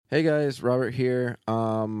Hey guys, Robert here.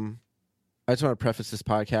 I just want to preface this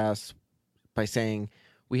podcast by saying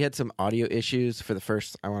we had some audio issues for the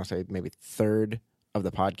first, I want to say maybe third of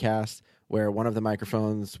the podcast, where one of the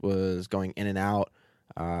microphones was going in and out.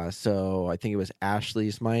 So I think it was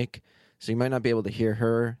Ashley's mic. So you might not be able to hear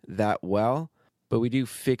her that well, but we do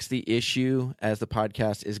fix the issue as the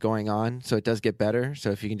podcast is going on. So it does get better.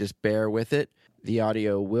 So if you can just bear with it, the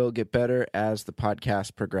audio will get better as the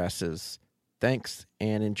podcast progresses. Thanks,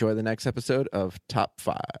 and enjoy the next episode of Top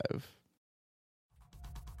 5.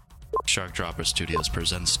 Shark Dropper Studios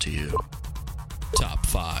presents to you Top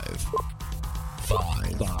 5.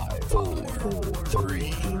 5, 4,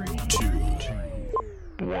 3,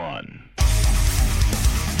 2, 1.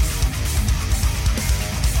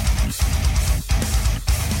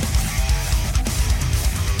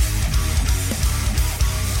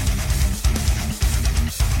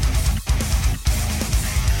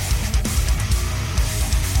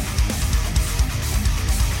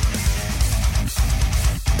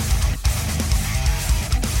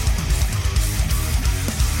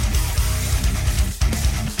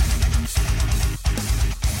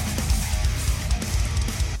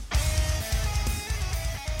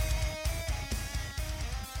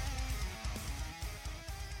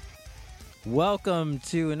 Welcome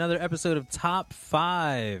to another episode of Top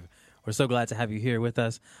 5. We're so glad to have you here with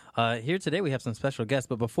us. Here today we have some special guests,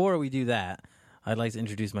 but before we do that, I'd like to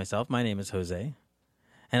introduce myself. My name is Jose,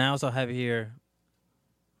 and I also have here...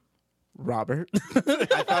 Robert. I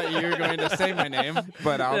thought you were going to say my name,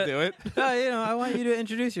 but I'll do it. I want you to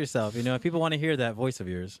introduce yourself. If people want to hear that voice of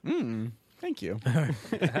yours. Thank you.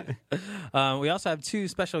 We also have two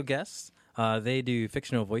special guests. They do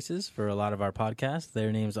fictional voices for a lot of our podcasts.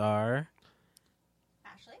 Their names are...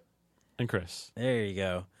 And Chris. There you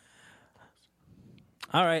go.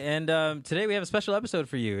 All right, and today we have a special episode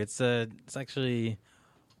for you. It's actually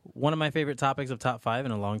one of my favorite topics of Top 5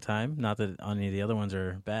 in a long time. Not that any of the other ones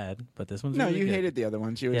are bad, but this one's really you good. hated the other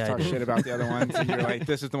ones. You always Yeah, I talk did. shit about the other ones, and you're like,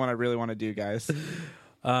 this is the one I really want to do, guys.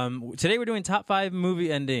 Today we're doing Top 5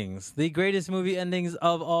 movie endings. The greatest movie endings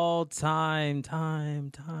of all time.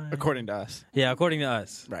 According to us. Yeah, according to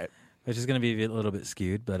us. Right. Which is going to be a little bit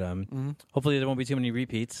skewed, but hopefully there won't be too many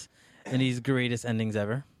repeats in these greatest endings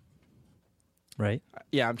ever. Right?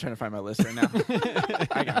 Yeah, I'm trying to find my list right now.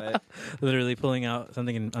 I got it. Literally pulling out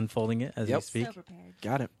something and unfolding it as we speak. So prepared.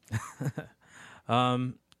 Got it.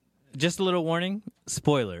 Just a little warning,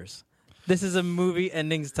 spoilers. This is a movie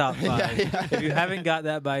endings top 5. If you haven't got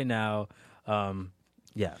that by now, there's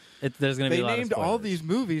going to be They a lot of named all spoilers. these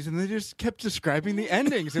movies, and they just kept describing the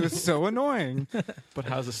endings. It was so annoying. But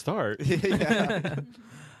how's it start? Yeah.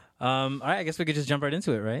 All right, I guess we could just jump right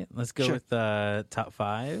into it, right? Let's go Sure. with top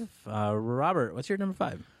 5. Robert, what's your number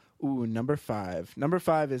 5? Ooh, number 5. Number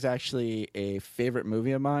 5 is actually a favorite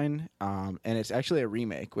movie of mine, and it's actually a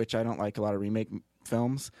remake, which I don't like a lot of remake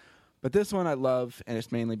films. But this one I love, and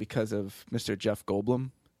it's mainly because of Mr. Jeff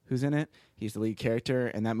Goldblum, who's in it. He's the lead character,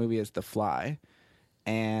 and that movie is The Fly.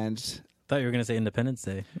 And Thought you were going to say Independence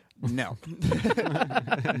Day. no.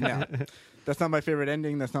 No. That's not my favorite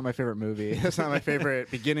ending. That's not my favorite movie. That's not my favorite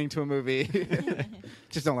beginning to a movie.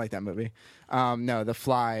 Just don't like that movie. No, The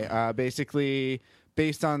Fly. Basically,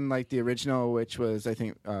 based on like the original, which was, I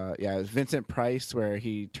think, it was Vincent Price, where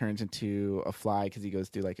he turns into a fly because he goes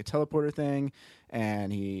through like a teleporter thing.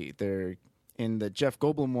 And they're in the Jeff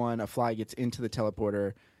Goldblum one, a fly gets into the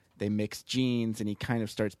teleporter. They mix genes, and he kind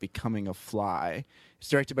of starts becoming a fly. It's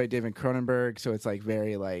directed by David Cronenberg, so it's like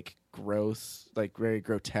very like gross, like very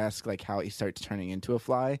grotesque, like how he starts turning into a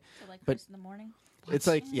fly. So like But- first in the morning. It's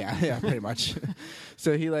like yeah, pretty much.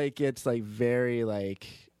 So he like gets like very like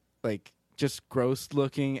just gross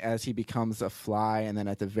looking as he becomes a fly, and then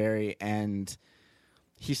at the very end,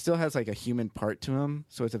 he still has like a human part to him.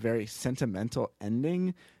 So it's a very sentimental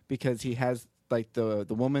ending because he has like the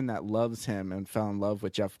woman that loves him and fell in love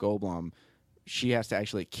with Jeff Goldblum. She has to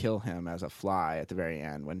actually kill him as a fly at the very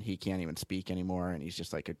end when he can't even speak anymore and he's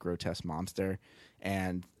just like a grotesque monster.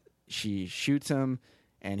 And she shoots him,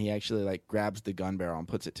 and he actually like grabs the gun barrel and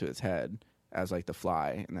puts it to his head as like the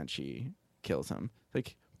fly, and then she kills him.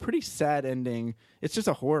 Like pretty sad ending. It's just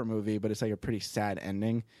a horror movie, but it's like a pretty sad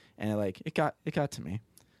ending, and it got to me.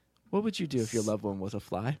 What would you do if your loved one was a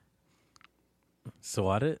fly?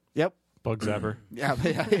 Swat it? Yep. Bug Zapper. Yeah,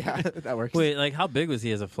 that works. Wait, like how big was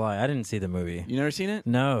he as a fly? I didn't see the movie. You never seen it?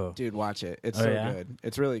 No. Dude, watch it. It's Oh, so yeah? good.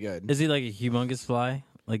 It's really good. Is he like a humongous fly?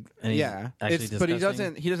 Like, and he's Yeah, actually but he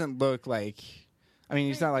disgusting? doesn't look like. I mean,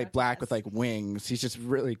 he's Very not like black with grotesque. like wings. He's just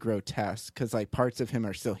really grotesque because like parts of him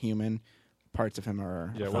are still human, parts of him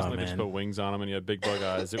are. Yeah, it wasn't Oh, like they just man. put wings on him and he had big bug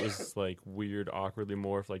eyes. It was like weird, awkwardly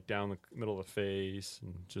morphed, like down the middle of the face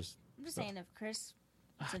and just. I'm just saying, if Chris,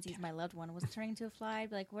 since he's my loved one, was turning into a fly, I'd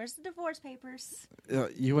be like, "Where's the divorce papers?"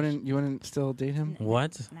 You wouldn't still date him?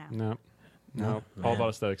 What? No, No, Man. all about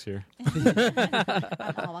aesthetics here.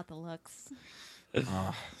 I'm all about the looks.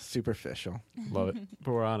 Oh, superficial. Love it,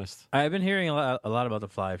 but we're honest. I've been hearing a lot about The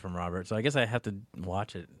Fly from Robert, so I guess I have to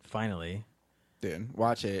watch it finally. Dude,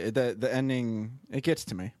 watch it. The ending, it gets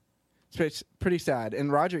to me. It's pretty sad.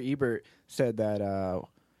 And Roger Ebert said that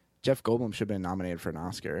Jeff Goldblum should have been nominated for an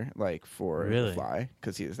Oscar, like for Really? The Fly,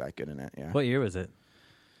 because he was that good in it. Yeah, What year was it?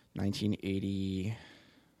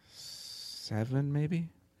 1987, maybe.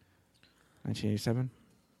 1987.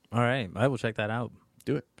 All right, I will check that out.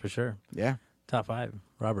 Do it. For sure. Yeah, Top 5,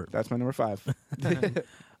 Robert. that's my number 5.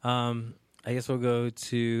 I guess we'll go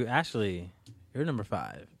to Ashley. You're number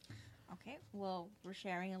 5. Okay, well, we're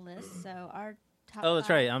sharing a list, so our top. Oh, that's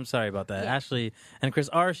five- right. I'm sorry about that. Yeah. Ashley and Chris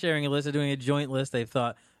are sharing a list. They're doing a joint list. They've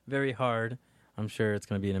thought very hard. I'm sure it's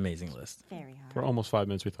going to be an amazing list. Very hard. For almost 5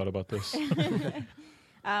 minutes, we thought about this.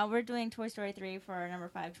 We're doing Toy Story 3 for our number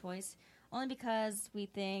 5 choice, only because we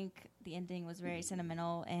think the ending was very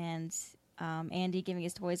sentimental, and Andy giving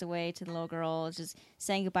his toys away to the little girl is just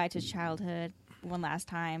saying goodbye to his childhood one last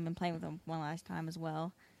time and playing with him one last time as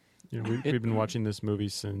well. You know, we've been watching this movie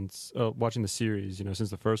since watching the series. You know, since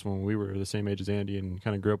the first one. We were the same age as Andy and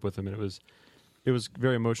kind of grew up with him, and it was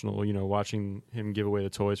very emotional. You know, watching him give away the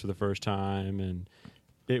toys for the first time, and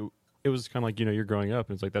it was kind of like, you know, you're growing up,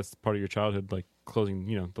 and it's like that's part of your childhood, like closing.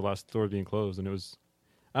 You know, the last door being closed, and it was,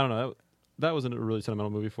 I don't know, that was a really sentimental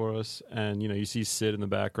movie for us. And you know, you see Sid in the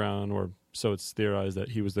background, or so it's theorized that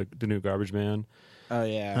he was the new garbage man. Oh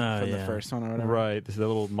yeah, Oh, from yeah. the first one or whatever. Right, this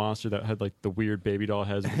little monster that had like the weird baby doll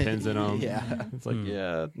heads with the pins in them. Yeah. It's like,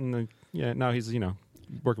 Hmm. yeah. Now he's, you know,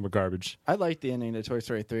 working with garbage. I like the ending to Toy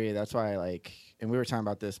Story 3. That's why I like, and we were talking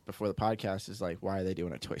about this before the podcast, is like, why are they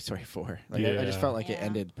doing a Toy Story 4? Like, I just Yeah. felt like it Yeah.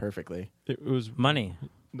 ended perfectly. It was Money.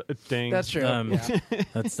 dang. That's true. Um, Yeah,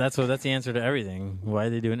 That's the answer to everything. Why are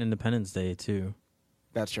they doing Independence Day too?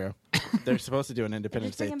 that's true. They're supposed to do an They're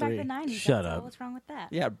Independence just Day bringing 3. back the 90s. Shut that's up. All. What's wrong with that?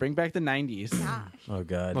 Yeah, bring back the 90s. Gosh. Oh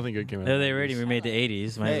God. Nothing good came out. No, of they that. already remade the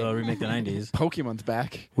 80s. Might as well remake the 90s. Pokemon's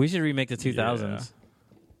back. We should remake the 2000s.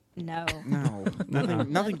 No. No,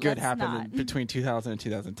 nothing good Let's happened not. between 2000 and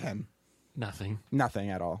 2010. Nothing. Nothing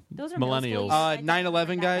at all. Those are Millennials. middle school. I just 9/11,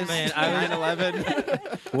 remember guys. that. Man, I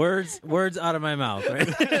 9/11. Words out of my mouth,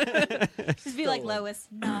 right? Just be like Lois.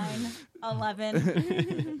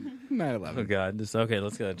 9/11. 9/11. Oh God! Okay,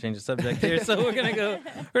 let's go change the subject here. So we're gonna go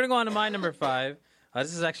on to my number 5.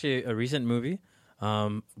 This is actually a recent movie,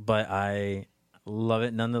 but I love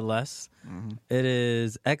it nonetheless. It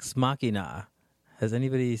is Ex Machina. Has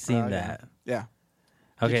anybody seen Oh, yeah. that? Yeah.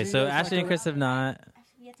 Okay, you so guys Ashley and like Chris have not.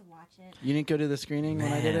 Actually, we have to watch it. You didn't go to the screening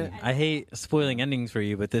when I did it? Man, I hate spoiling endings for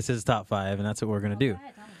you, but this is top 5, and that's what we're gonna do. Go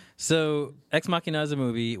ahead, tell me. So, Ex Machina is a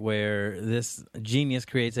movie where this genius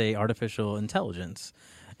creates a artificial intelligence,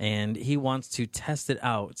 and he wants to test it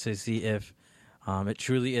out to see if it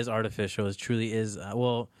truly is artificial. It truly is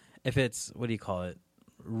if it's, what do you call it,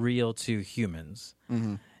 real to humans.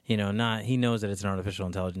 Mm-hmm. You know, not, he knows that it's an artificial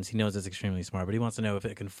intelligence. He knows it's extremely smart, but he wants to know if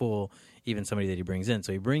it can fool even somebody that he brings in.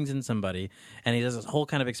 So he brings in somebody, and he does this whole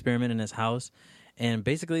kind of experiment in his house. And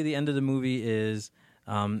basically, the end of the movie is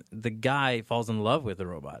the guy falls in love with the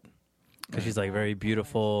robot because she's like very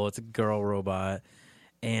beautiful. It's a girl robot,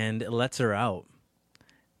 and it lets her out.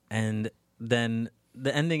 And then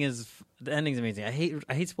the ending's amazing. I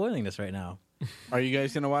hate spoiling this right now. Are you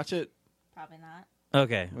guys going to watch it? Probably not.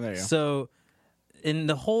 Okay, Well, there you go. so in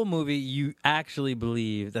the whole movie, you actually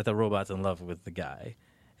believe that the robot's in love with the guy,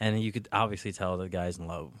 and you could obviously tell the guy's in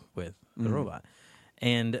love with the robot.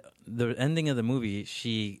 And the ending of the movie,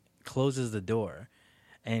 she closes the door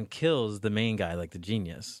and kills the main guy, like the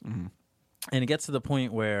genius. And it gets to the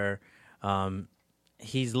point where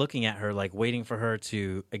he's looking at her, like waiting for her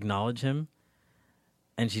to acknowledge him,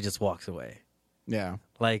 and she just walks away. Yeah.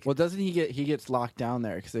 Like, Well, doesn't he gets locked down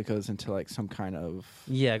there because it goes into like some kind of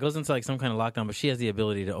yeah, it goes into like some kind of lockdown, but she has the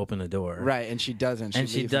ability to open the door. right, and she doesn't. And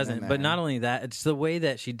she leaves him in doesn't. there. But not only that, it's the way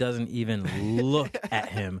that she doesn't even look at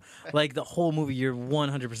him. Like the whole movie, you're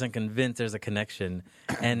 100% convinced there's a connection,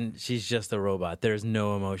 and she's just a robot. There's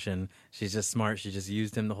no emotion. She's just smart. She just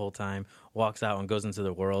used him the whole time. Walks out and goes into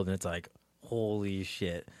the world, and it's like, holy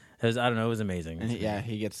shit. I don't know. It was amazing. And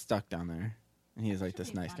he gets stuck down there, and he's like this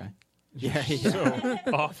Should be nice funny. guy. Yeah, So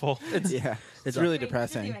awful. it's it's really Great, just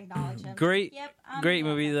depressing. to acknowledge him. Great, Yep, I'm great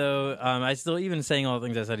gonna movie watch though. I still, even saying all the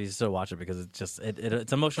things I said, you still watch it because it's just it's an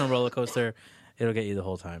emotional roller coaster. It'll get you the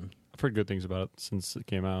whole time. I've heard good things about it since it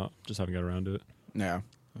came out. Just haven't got around to it. Yeah.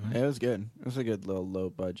 It was good. It was a good little low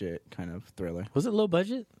budget kind of thriller. Was it low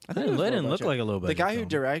budget? I think it was it low didn't look budget. like a low budget. The guy who film.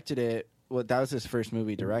 directed it, well, that was his first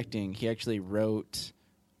movie directing. He actually wrote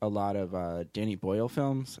a lot of Danny Boyle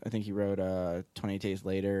films. I think he wrote 28 Days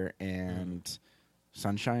Later and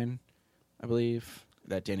Sunshine, I believe,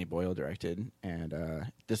 that Danny Boyle directed. And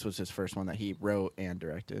this was his first one that he wrote and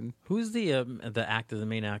directed. Who's the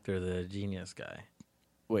main actor, the genius guy?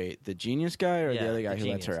 Wait, the genius guy or Yeah, the other guy the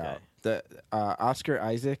who lets her genius out? The Oscar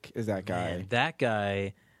Isaac is that guy. Man, that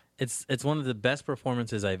guy, it's one of the best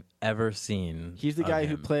performances I've ever seen. He's the of guy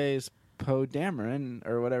who him. plays Poe Dameron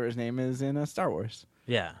or whatever his name is in Star Wars,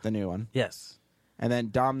 Yeah. the new one. Yes. And then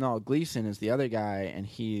Domhnall Gleeson is the other guy, and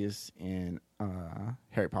he's in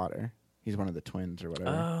Harry Potter. He's one of the twins or whatever.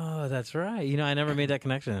 Oh, that's right. You know, I never made that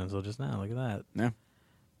connection until just now. Look at that. Yeah,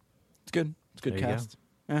 it's good. It's a good There you cast.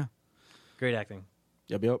 Yeah. Great acting.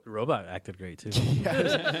 Yep. The robot acted great too.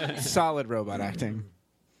 Solid robot acting.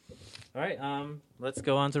 All right, let's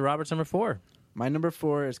go on to Robert's number 4. My number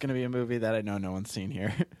 4 is going to be a movie that I know no one's seen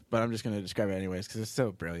here, but I'm just going to describe it anyways because it's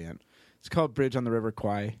so brilliant. It's called Bridge on the River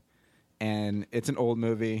Kwai, and it's an old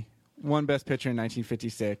movie. Won Best Picture in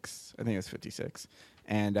 1956. I think it was 56.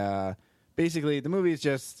 And basically, the movie is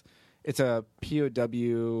just, it's a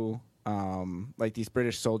POW, like these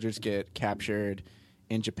British soldiers get captured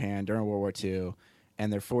in Japan during World War II,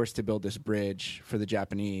 and they're forced to build this bridge for the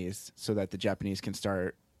Japanese so that the Japanese can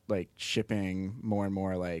start like shipping more and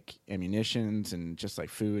more like ammunitions and just like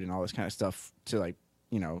food and all this kind of stuff to like,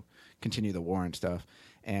 you know, continue the war and stuff.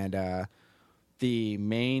 And the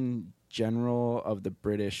main general of the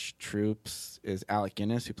British troops is Alec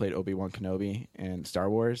Guinness, who played Obi-Wan Kenobi in Star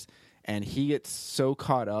Wars. And he gets so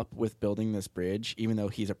caught up with building this bridge, even though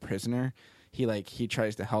he's a prisoner, he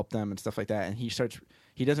tries to help them and stuff like that. And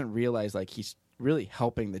he doesn't realize like he's really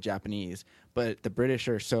helping the Japanese, but the British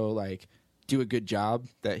are so like do a good job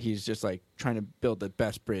that he's just like trying to build the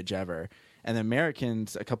best bridge ever. And the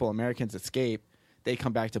Americans, a couple Americans escape. They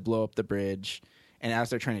come back to blow up the bridge. And as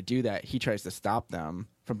they're trying to do that, he tries to stop them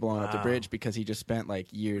from blowing up the bridge because he just spent like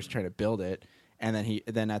years trying to build it. And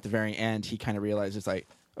then at the very end, he kind of realizes like,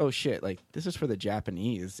 oh shit, like this is for the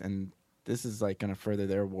Japanese and this is like going to further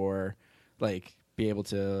their war, like be able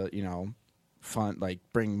to, you know,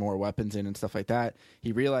 bring more weapons in and stuff like that.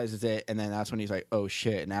 He realizes it, and then that's when he's like, oh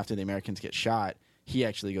shit. And after the Americans get shot, he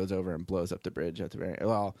actually goes over and blows up the bridge at the very,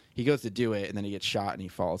 well, he goes to do it, and then he gets shot and he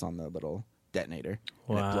falls on the little detonator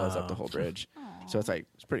and it blows up the whole bridge. So it's like,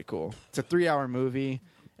 it's pretty cool. It's a 3-hour movie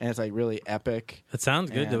and it's like really epic. It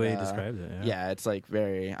sounds good the And, way you described it. Yeah, it's like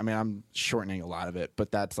very, I mean, I'm shortening a lot of it,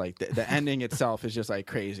 but that's like the ending itself is just like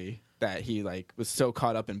crazy that he like was so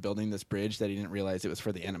caught up in building this bridge that he didn't realize it was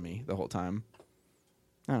for the enemy the whole time.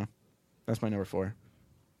 I don't know. That's my number 4.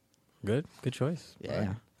 Good choice. Yeah.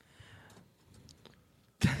 Look-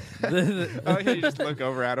 Oh, you just look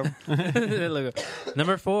over at him.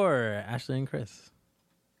 number 4, Ashley and Chris.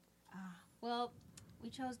 Well, we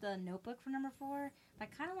chose The Notebook for number 4. But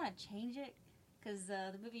I kind of want to change it because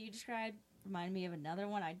the movie you described reminded me of another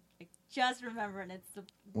one. I just remember, and it's the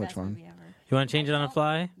Which best one? movie ever. You want to change it on the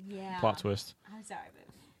fly? Yeah. Plot twist. I'm sorry,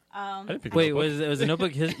 boo. I didn't pick Wait, Notebook. was the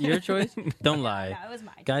Notebook your choice? Don't lie. No, it was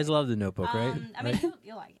mine. Guys love the Notebook, right? I mean,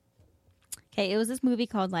 you'll like it. Okay, it was this movie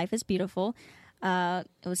called Life is Beautiful. It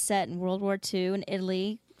was set in World War II in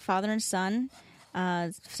Italy. Father and son.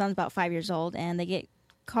 Son's about 5 years old, and they get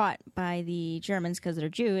caught by the Germans because they're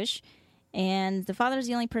Jewish. And the father is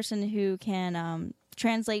the only person who can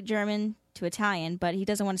translate German to Italian, but he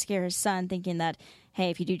doesn't want to scare his son, thinking that, hey,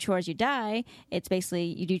 if you do chores, you die. It's basically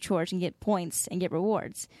you do chores and get points and get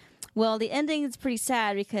rewards. Well, the ending is pretty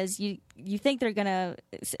sad because you think they're gonna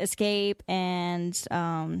escape and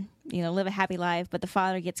live a happy life, but the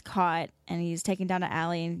father gets caught and he's taken down an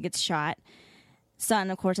alley and gets shot. Son,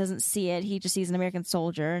 of course, doesn't see it. He just sees an American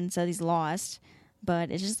soldier and says he's lost.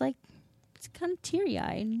 But it's just like it's kind of teary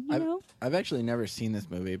eyed, you know. I've actually never seen this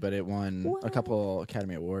movie, but it won What? a couple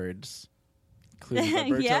Academy Awards. Including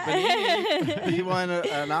Roberto Yeah. Benigni. He won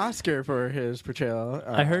an Oscar for his portrayal.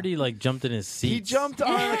 I heard he like jumped in his seat. he jumped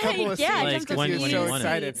on a couple of Yeah, scenes he like jumped when he was he so won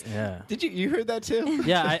excited. it. Yeah. Did you heard that too?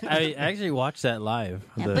 Yeah, I actually watched that live.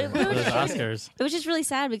 Yeah, the, but it was- those Oscars. It was just really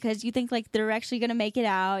sad because you think like they're actually going to make it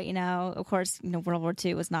out. You know, of course, World War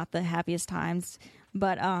II was not the happiest times,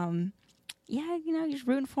 but yeah, you're just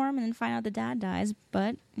rooting for him and then find out the dad dies.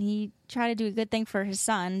 But he tried to do a good thing for his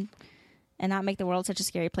son and not make the world such a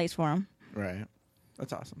scary place for him. Right.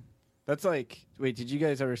 That's awesome. That's like, wait, did you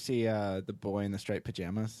guys ever see The Boy in the Striped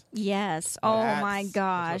Pajamas? Yes. Oh my That's- That's what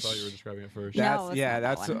I gosh. thought you were describing at first. No, That's it's yeah, not that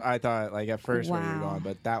that's one. what I thought. Like at first, where you were Wow. going,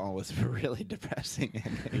 but that one was really depressing.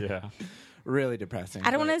 Yeah. Really depressing.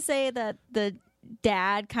 I don't but- want to say that the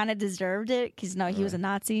dad kind of deserved it because no, he was a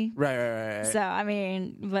Nazi. Right. So I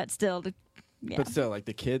mean, but still, yeah. But still, like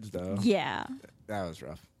the kids though, Yeah. that was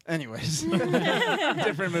rough. Anyways,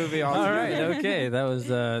 different movie All altogether. right, okay. That was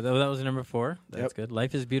that was your number 4. That's Yep. good.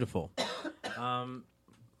 Life is Beautiful.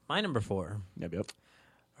 My number 4. Yep. All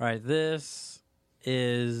right, this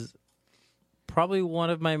is probably one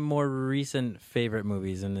of my more recent favorite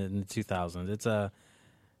movies in the 2000s. It's a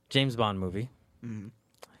James Bond movie. Mm-hmm.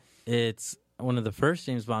 It's one of the first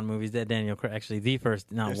James Bond movies that Daniel Craig, actually the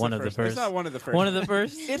first, not It's one the of the first. first. It's not one of the first. One of the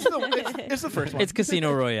first. it's the first one. It's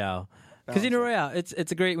Casino Royale. That Casino one's- Royale.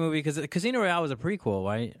 It's a great movie because Casino Royale was a prequel,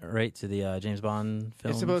 right to the James Bond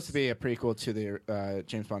film. It's supposed to be a prequel to the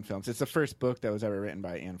James Bond films. It's the first book that was ever written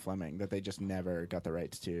by Ian Fleming that they just never got the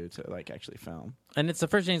rights to like actually film. And it's the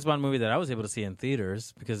first James Bond movie that I was able to see in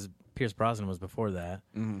theaters because Pierce Brosnan was before that.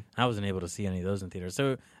 Mm-hmm. I wasn't able to see any of those in theaters.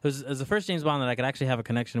 So it was the first James Bond that I could actually have a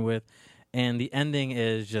connection with, and the ending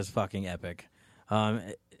is just fucking epic.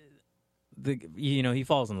 He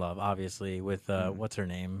falls in love obviously with what's her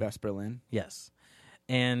name? Best Berlin. Yes,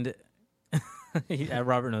 and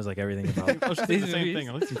Robert knows like everything about I was just thinking the same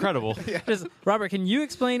thing. It's incredible. Just, Robert, can you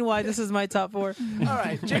explain why this is my top 4? All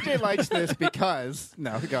right, JJ likes this because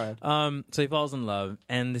no, go ahead. So he falls in love,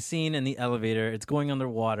 and the scene in the elevator, it's going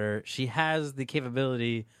underwater. She has the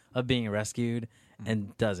capability of being rescued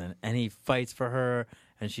and doesn't. And he fights for her,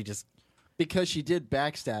 and she just, Because she did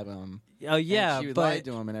backstab him. oh yeah, and she but lied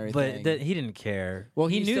to him and everything. But he didn't care. Well,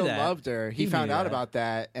 he he knew still that. loved her. He He found knew out that. about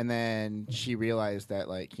that, and then she realized that,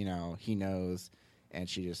 like, he knows, and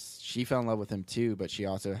she fell in love with him too. But she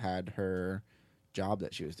also had her job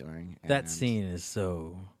that she was doing. That scene is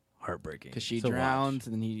so heartbreaking because she to watch. drowns,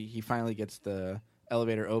 and then he finally gets the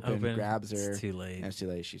elevator open, grabs her, It's too late. and it's too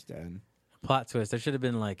late. She's dead. Plot twist. There should have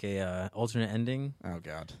been like a alternate ending. Oh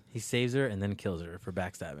God. He saves her and then kills her for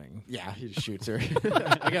backstabbing. Yeah, he just shoots her.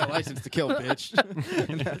 I got a license to kill, bitch.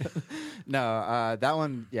 No, that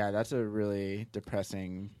one, yeah, that's a really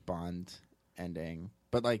depressing Bond ending.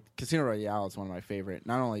 But like Casino Royale is one of my favorite,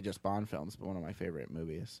 not only just Bond films, but one of my favorite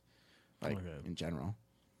movies, like Okay. in general.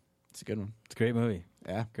 It's a good one. It's a great movie.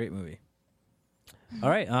 Yeah. Great movie. All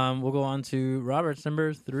right, we'll go on to Robert's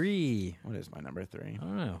number 3. What is my number 3? I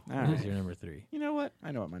don't know. All What is right. your number 3? You know what?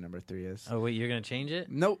 I know what my number 3 is. Oh wait, you're gonna change it?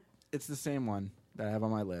 Nope, it's the same one that I have on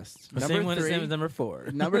my list. The same one as number 4.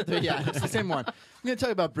 Number 3, yeah, it's the same one. I'm going to tell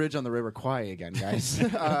you about Bridge on the River Kwai again, guys.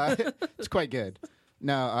 It's quite good.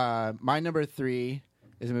 No, my number 3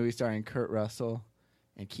 is a movie starring Kurt Russell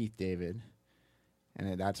and Keith David.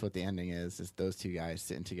 And that's what the ending is those two guys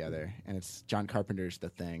sitting together. And it's John Carpenter's The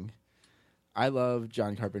Thing. I love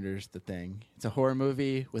John Carpenter's The Thing. It's a horror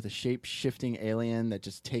movie with a shape-shifting alien that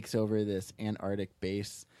just takes over this Antarctic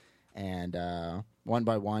base and one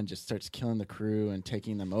by one just starts killing the crew and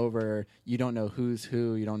taking them over. You don't know who's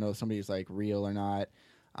who. You don't know if somebody's like real or not.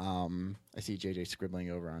 I see JJ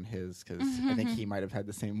scribbling over on his because I think he might have had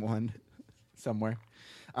the same one somewhere.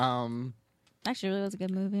 Actually, really was a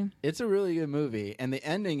good movie. It's a really good movie, and the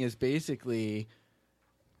ending is basically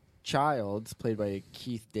Childs, played by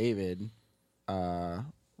Keith David,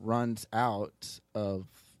 runs out of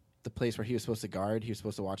the place where he was supposed to guard. He was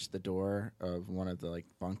supposed to watch the door of one of the like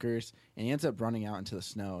bunkers, and he ends up running out into the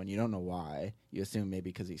snow, and you don't know why. You assume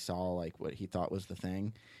maybe because he saw like what he thought was the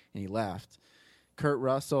thing, and he left. Kurt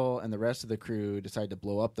Russell and the rest of the crew decide to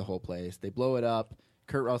blow up the whole place. They blow it up.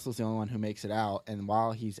 Kurt Russell's the only one who makes it out, and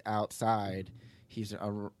while he's outside, he's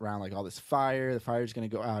around like all this fire. The fire's going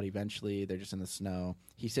to go out eventually. They're just in the snow.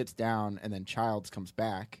 He sits down, and then Childs comes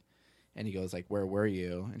back, and he goes like, "Where were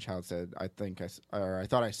you?" And Childs said, "I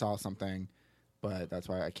thought I saw something, but that's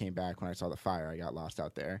why I came back when I saw the fire. I got lost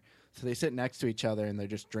out there." So they sit next to each other, and they're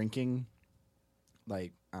just drinking,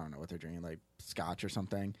 like I don't know what they're drinking, like scotch or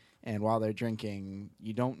something. And while they're drinking,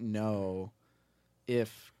 you don't know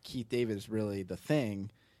if Keith David is really the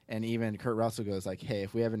thing. And even Kurt Russell goes like, "Hey,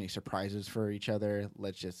 if we have any surprises for each other,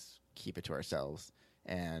 let's just keep it to ourselves."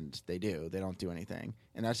 And they do. They don't do anything.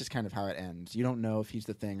 And that's just kind of how it ends. You don't know if he's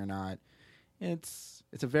the thing or not. It's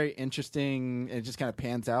a very interesting, it just kind of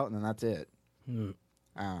pans out, and then that's it.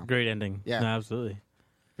 Great ending. Yeah. No, absolutely.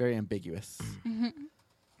 Very ambiguous.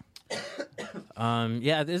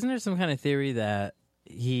 Yeah, isn't there some kind of theory that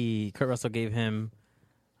Kurt Russell gave him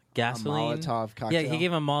gasoline? A Molotov cocktail. Yeah, he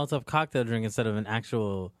gave him a Molotov cocktail drink instead of an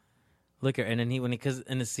actual liquor. And then because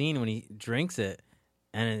in the scene when he drinks it,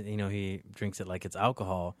 and he drinks it like it's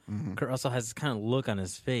alcohol. Kurt Russell has this kind of look on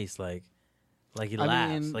his face, like he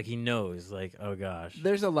laughs, mean, like he knows, like, oh gosh.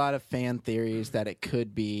 There's a lot of fan theories that it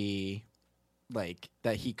could be, like,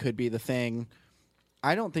 that he could be the thing.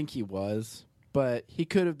 I don't think he was, but he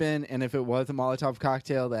could have been. And if it was a Molotov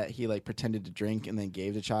cocktail that he like pretended to drink and then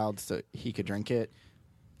gave the child so he could drink it,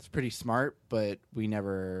 it's pretty smart. But we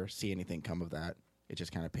never see anything come of that. It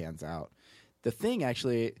just kind of pans out. The Thing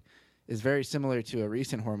actually is very similar to a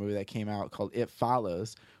recent horror movie that came out called It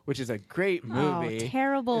Follows, which is a great movie. Oh,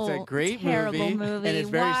 terrible! It's a great terrible movie, and it's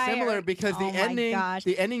very Why similar are- because oh the my ending. gosh.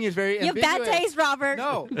 The ending is very You have ambiguous. bad taste, Robert.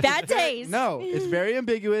 No, bad taste. No, it's very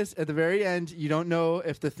ambiguous. At the very end, you don't know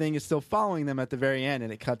if the thing is still following them at the very end,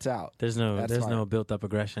 and it cuts out. There's no That's there's fine. no built up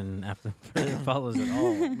aggression after it follows at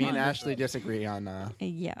all. Me and Ashley disagree on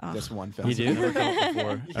Yeah. this one film. You do? Never come up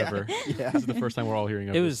before, ever. Yeah, This is the first time we're all hearing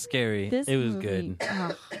of It this. was scary. This it was movie- good.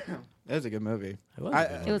 oh, it was a good movie. It was I-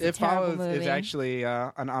 good. It was a It terrible Follows is movie. actually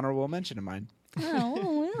an honorable mention of mine.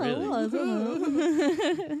 Really?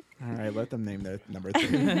 All right, let them name their number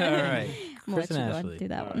 3. All right. I'm Chris gonna let you and go Ashley. do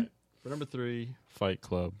that All one. right. For number 3, Fight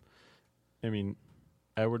Club. I mean,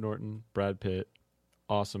 Edward Norton, Brad Pitt,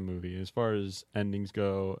 awesome movie. As far as endings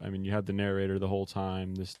go, I mean, you have the narrator the whole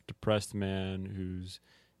time, this depressed man who's,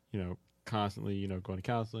 constantly, going to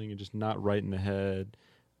counseling and just not right in the head,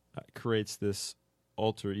 creates this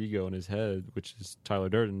alter ego in his head, which is Tyler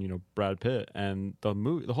Durden, Brad Pitt. And the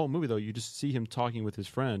whole movie, though, you just see him talking with his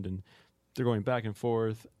friend, and they're going back and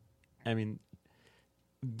forth. I mean,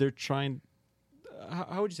 they're trying.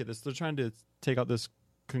 How would you say this? They're trying to take out this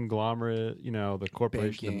conglomerate, the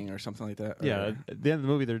corporation. Banking or something like that. Yeah, Or- at the end of the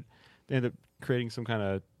movie, they end up creating some kind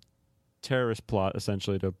of terrorist plot,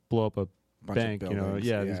 essentially, to blow up a bunch bank. of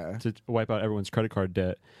buildings, To wipe out everyone's credit card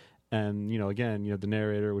debt. And again, the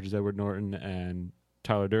narrator, which is Edward Norton, and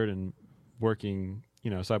Tyler Durden working,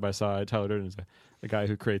 side by side. Tyler Durden is the guy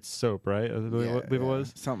who creates soap, right? I believe it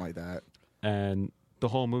was. something like that. And the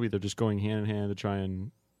whole movie, they're just going hand in hand to try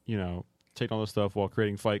and, take all this stuff while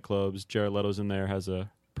creating fight clubs. Jared Leto's in there, has a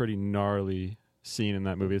pretty gnarly scene in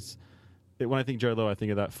that movie. When I think Jared Leto, I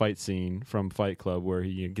think of that fight scene from Fight Club where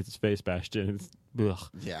he gets his face bashed in. It's, ugh.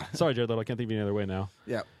 Yeah. Sorry, Jared Leto, I can't think of any other way now.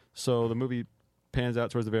 Yeah. So the movie pans out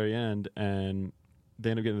towards the very end, and they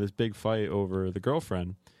end up getting this big fight over the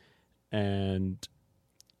girlfriend, and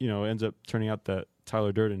ends up turning out that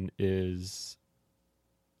Tyler Durden is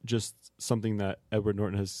just something that Edward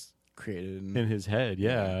Norton has Created in his head.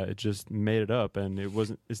 Yeah, it just made it up, and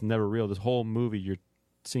it's never real. This whole movie, you're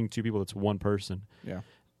seeing two people that's one person. Yeah.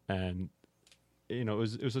 And it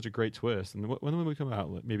was such a great twist. And when did the movie come out?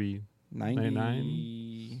 Like, maybe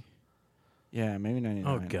 99. Yeah, maybe 99.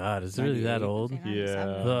 Oh God, is it really that 98? old?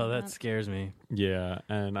 Yeah. Oh, that scares me. Yeah,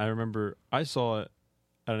 and I remember I saw it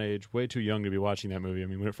at an age way too young to be watching that movie. I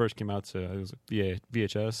mean, when it first came out, it was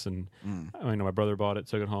VHS, and my brother bought it,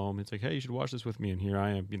 took it home. It's like, hey, you should watch this with me. And here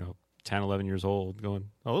I am, 10, 11 years old, going,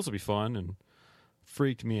 oh, this will be fun, and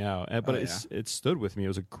freaked me out. But it stood with me. It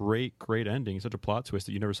was a great, great ending. Such a plot twist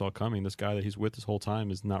that you never saw coming. This guy that he's with this whole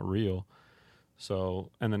time is not real.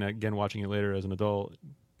 So, and then again, watching it later as an adult,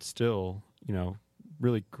 still,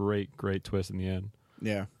 really great, great twist in the end.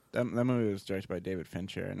 Yeah. That movie was directed by David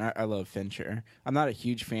Fincher, and I love Fincher. I'm not a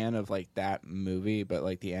huge fan of like that movie, but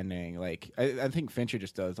like the ending, like I think Fincher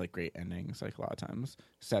just does like great endings. Like a lot of times,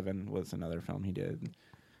 Seven was another film he did.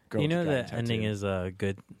 Girl You with know the the Dragon ending Tattoo. is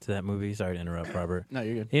good to that movie. Sorry to interrupt, Robert. No,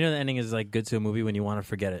 you're good. You know the ending is like good to a movie when you want to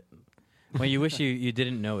forget it. When you wish you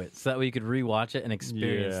didn't know it, so that way you could rewatch it and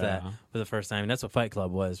experience that for the first time. And that's what Fight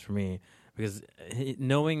Club was for me, because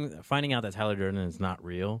finding out that Tyler Durden is not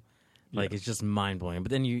real, like it's just mind blowing.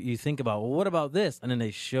 But then you think about, well, what about this? And then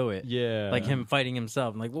they show it, like him fighting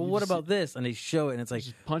himself. And like, well, what about this? And they show it, and it's like,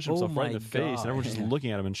 just punch himself right in my the face, and God. everyone's just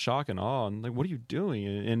looking at him in shock and awe. And like, what are you doing?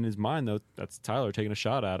 And in his mind, though, that's Tyler taking a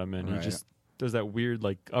shot at him, and he Right. just does that weird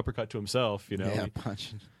like uppercut to himself. Yeah,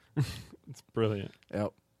 punch. It's brilliant.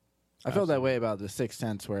 Yep. I felt that way about The Sixth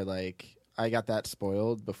Sense, where like I got that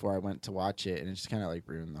spoiled before I went to watch it, and it just kind of like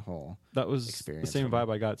ruined the whole. That was Experience the same for me.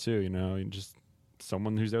 vibe I got too. And just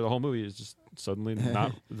someone who's there the whole movie is just suddenly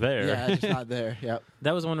not there. Yeah, it's not there. Yep.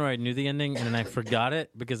 that was one where I knew the ending and then I forgot it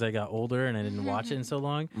because I got older and I didn't watch it in so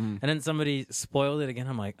long. And then somebody spoiled it again.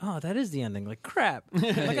 I'm like, oh, that is the ending. Like crap.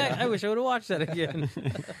 Like I wish I would have watched that again.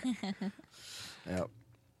 Yep. All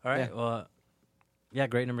right. Yeah. Well, yeah,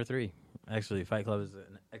 great number 3. Actually, Fight Club is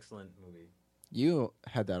an excellent movie. You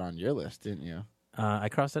had that on your list, didn't you? I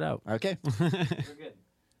crossed it out. Okay. We're good.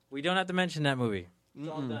 We don't have to mention that movie. It's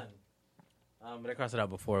all done. But I crossed it out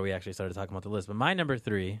before we actually started talking about the list. But my number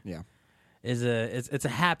 3 Yeah. it's a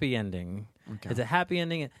happy ending. Okay. It's a happy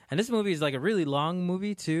ending, and this movie is like a really long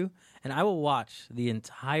movie too. And I will watch the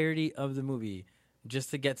entirety of the movie just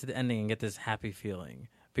to get to the ending and get this happy feeling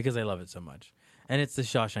because I love it so much. And it's The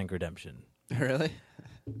Shawshank Redemption. Really?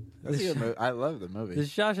 That's a good movie. I love the movie. The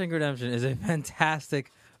Shawshank Redemption is a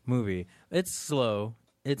fantastic movie. It's slow,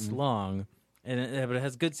 it's long, but it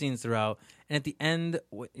has good scenes throughout. And at the end,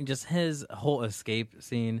 just his whole escape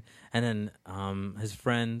scene, and then his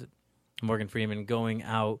friend Morgan Freeman going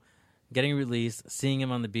out, getting released, seeing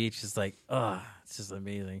him on the beach, is like, it's just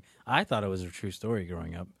amazing. I thought it was a true story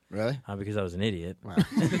growing up. Really? Because I was an idiot. Wow.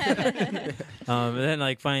 And then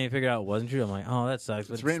like finally figured out it wasn't true. I'm like, oh, that sucks.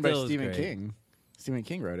 But It's written by still is Stephen great. King. Stephen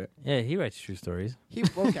King wrote it. Yeah, he writes true stories.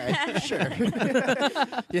 Okay, sure. Yeah.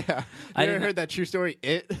 I You ever didn't- heard that true story?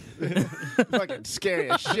 It? Fucking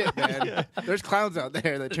scary as shit, man. There's clowns out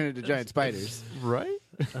there that turn into giant spiders. Right?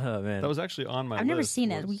 Oh man, That was actually on my list. I've never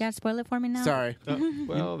seen it. was- We got to spoil it for me now. Sorry.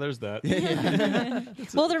 well, there's that.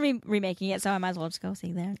 Well, they're remaking it, so I might as well just go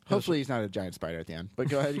see that. Hopefully he's not a giant spider at the end. But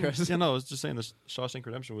go ahead, Chris. Yeah, no, I was just saying the Shawshank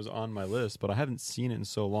Redemption was on my list, but I haven't seen it in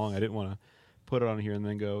so long. I didn't want to put it on here and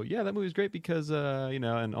then go, yeah, that movie's great because, and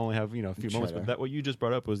only have, a few moments. But that what you just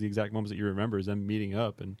brought up was the exact moments that you remember is them meeting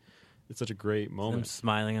up, and it's such a great them moment.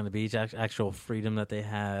 smiling on the beach, actual freedom that they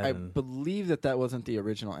had. I and- believe that wasn't the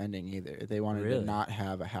original ending either. They wanted Really? to not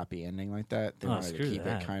have a happy ending like that. They Oh, wanted to screw keep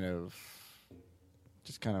that. it kind of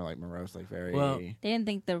like morose, like very. Well, They didn't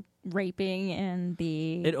think the raping and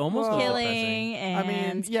the It almost was killing I mean,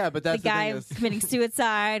 and yeah, but the that's guy the thing is, committing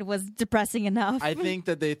suicide was depressing enough. I think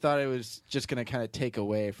that they thought it was just going to kind of take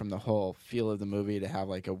away from the whole feel of the movie to have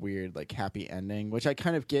like a weird, like happy ending, which I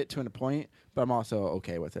kind of get to a point, but I'm also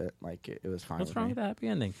okay with it. Like it was fine. What's with wrong me. with the happy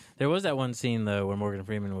ending? There was that one scene though where Morgan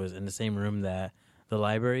Freeman was in the same room that the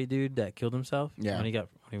library dude that killed himself. Yeah. when he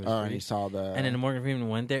was Oh, free. and he saw the. And then Morgan Freeman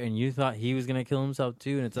went there, and you thought he was gonna kill himself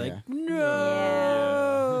too, and it's like, Yeah.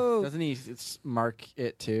 no. doesn't he mark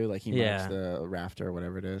it too? Like he Yeah. marks the rafter or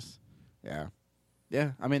whatever it is. Yeah,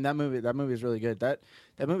 yeah. I mean that movie is really good. That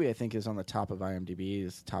movie I think is on the top of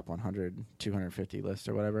IMDb's top 100, 250 list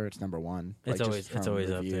or whatever. It's number one. It's just always from up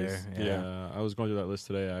reviews. there. Yeah. I was going through that list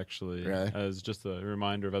today actually, Really? as just a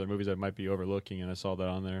reminder of other movies I might be overlooking, and I saw that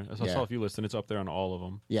on there. I Yeah. saw a few lists, and it's up there on all of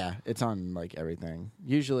them. Yeah, it's on like everything.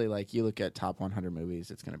 Usually, like you look at top 100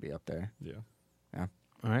 movies, it's going to be up there. Yeah.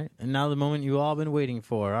 All right, and now the moment you all been waiting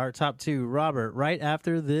for, our top two, Robert, right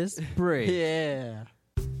after this break. Yeah.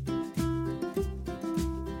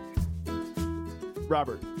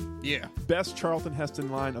 Robert, Yeah. best Charlton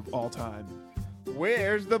Heston line of all time.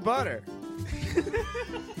 Where's the butter?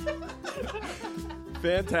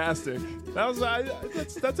 Fantastic. That was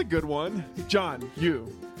that's a good one. John,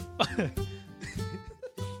 you.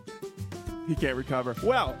 He can't recover.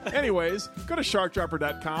 Well, anyways, go to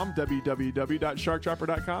sharkdropper.com,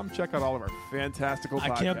 www.sharkdropper.com. Check out all of our fantastical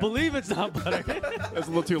podcasts. I can't believe it's not butter. It's a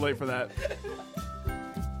little too late for that.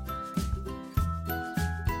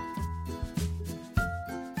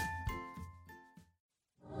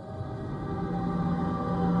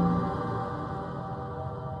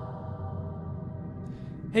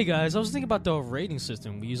 Hey guys, I was thinking about the rating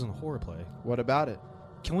system we use in horror play. What about it?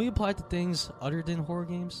 Can we apply it to things other than horror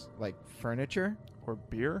games? Like furniture? Or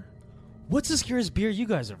beer. What's the scariest beer you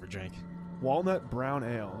guys ever drank? Walnut brown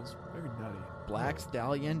ale. It's very nutty. Black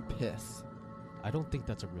Stallion Piss. I don't think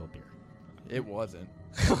that's a real beer. It wasn't.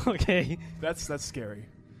 Okay, That's scary.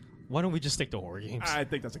 why don't we just stick to horror games? I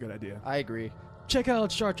think that's a good idea. I agree. Check out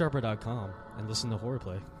sharkdropper.com and listen to horror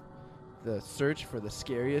play. The search for the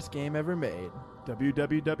scariest game ever made.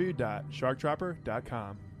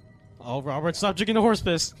 www.sharkdropper.com. Oh, Robert, stop drinking the horse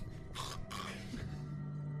piss.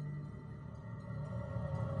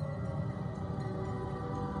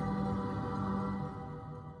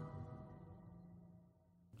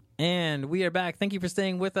 And we are back. Thank you for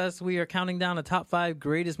staying with us. We are counting down the top 5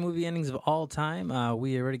 greatest movie endings of all time.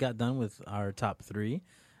 We already got done with our top 3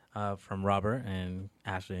 from Robert and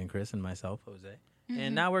Ashley and Chris and myself, Jose.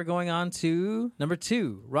 And now we're going on to number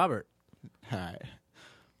 2, Robert. Hi.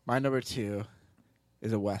 My number 2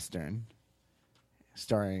 is a Western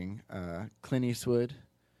starring Clint Eastwood,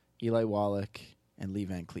 Eli Wallach, and Lee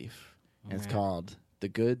Van Cleef. And it's called The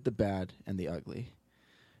Good, the Bad, and the Ugly.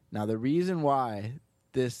 Now, the reason why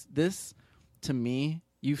this to me,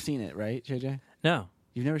 you've seen it, right, JJ? No.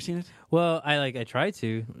 You've never seen it? Well, I tried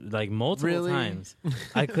to, multiple Really? times.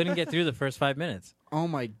 I couldn't get through the first 5 minutes. Oh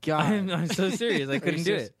my god! I'm so serious. I couldn't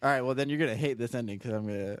do it. All right, well then you're gonna hate this ending because I'm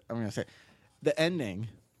gonna say the ending.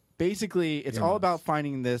 Basically, it's all about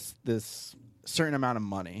finding this certain amount of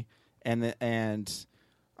money, and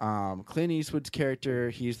Clint Eastwood's character,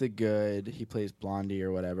 he's the good. He plays Blondie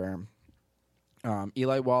or whatever,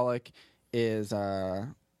 Eli Wallach is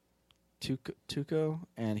Tuco,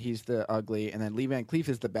 and he's the ugly, and then Lee Van Cleef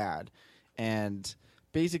is the bad. And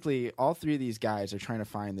basically, all three of these guys are trying to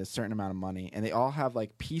find this certain amount of money, and they all have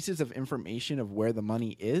like pieces of information of where the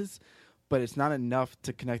money is, but it's not enough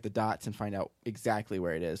to connect the dots and find out exactly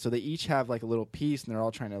where it is. So they each have like a little piece, and they're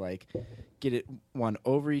all trying to like get it one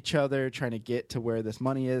over each other, trying to get to where this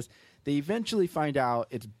money is. They eventually find out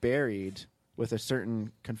it's buried with a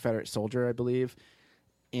certain Confederate soldier, I believe,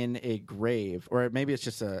 in a grave, or maybe it's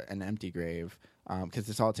just an empty grave, because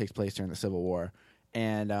this all takes place during the Civil War.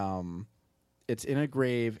 And it's in a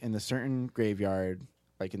grave in the certain graveyard,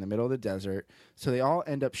 like in the middle of the desert. So they all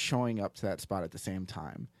end up showing up to that spot at the same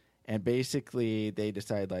time. And basically they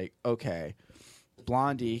decide, like, okay,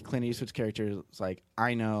 Blondie, Clint Eastwood's character, is like,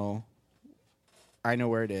 I know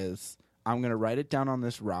where it is. I'm going to write it down on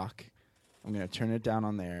this rock. I'm going to turn it down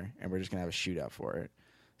on there, and we're just going to have a shootout for it.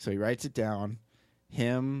 So he writes it down.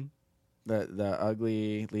 Him, the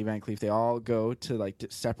ugly Lee Van Cleef, they all go to like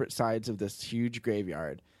separate sides of this huge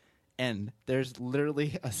graveyard, and there's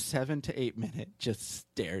literally a 7 to 8 minute just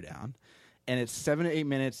stare down, and it's 7 to 8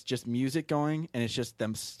 minutes just music going, and it's just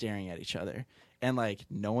them staring at each other, and like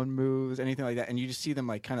no one moves, anything like that, and you just see them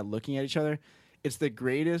like kind of looking at each other. It's the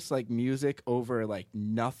greatest like music over like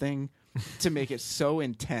nothing to make it so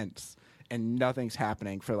intense, and nothing's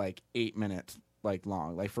happening for like 8 minutes. Like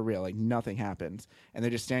long, like for real, like nothing happens, and they're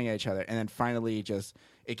just staring at each other, and then finally just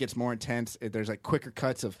it gets more intense. There's like quicker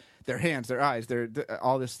cuts of their hands, their eyes, their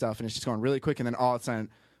all this stuff, and it's just going really quick, and then all of a sudden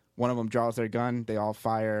one of them draws their gun, they all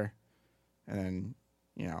fire, and then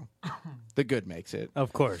the good makes it,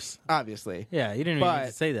 Of course. obviously. Yeah, you didn't even need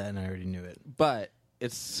to say that, and I already knew it. But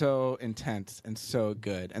it's so intense and so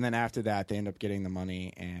good, and then after that they end up getting the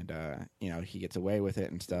money, and he gets away with it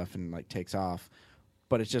and stuff, and like takes off.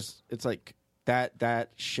 But it's like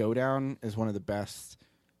that showdown is one of the best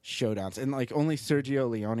showdowns, and like only Sergio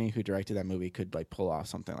Leone, who directed that movie, could like pull off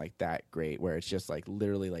something like that great, where it's just like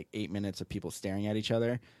literally like 8 minutes of people staring at each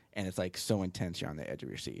other, and it's like so intense you're on the edge of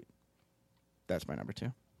your seat. That's my number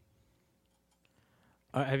 2.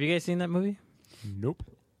 Have you guys seen that movie? Nope.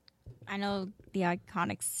 I know the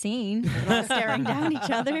iconic scene. They're all staring down each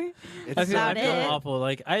other. I feel about it. awful.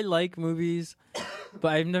 Like, I like movies,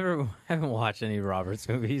 but haven't watched any Roberts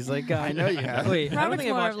movies. Like, I know you have. Wait, I don't Robert's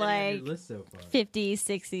think I've more watched any of like your list so far. 50s,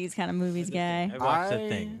 60s kind of movies guy. I watched I The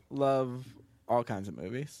Thing. love all kinds of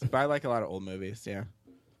movies, but I like a lot of old movies. Yeah,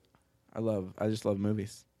 I just love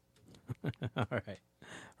movies. All right.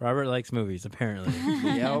 Robert likes movies, apparently.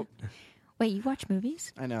 Yep. Wait, you watch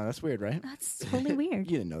movies? I know, that's weird, right? That's totally weird.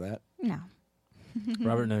 You didn't know that. No.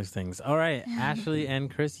 Robert knows things. All right, Ashley and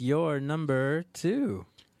Chris, your number 2.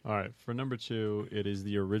 All right, for number 2, it is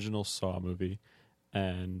the original Saw movie,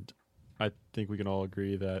 and I think we can all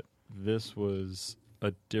agree that this was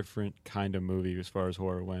a different kind of movie as far as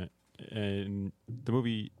horror went. And the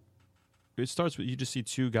movie, it starts with you just see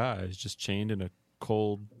 2 guys just chained in a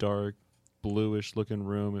cold, dark, bluish-looking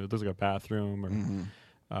room. It looks like a bathroom, and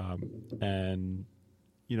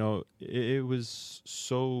it was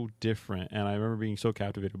so different, and I remember being so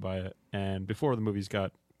captivated by it. And before the movies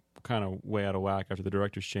got kind of way out of whack after the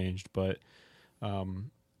directors changed, but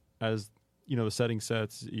as the setting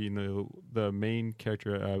sets, the main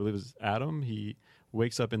character, I believe is Adam, he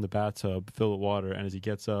wakes up in the bathtub filled with water, and as he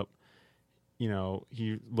gets up,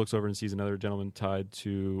 he looks over and sees another gentleman tied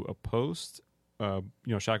to a post,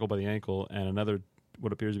 shackled by the ankle, and another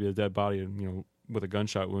what appears to be a dead body, with a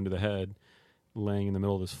gunshot wound to the head, laying in the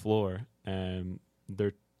middle of this floor. And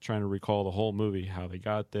they're trying to recall the whole movie, how they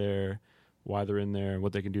got there, why they're in there, and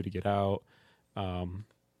what they can do to get out.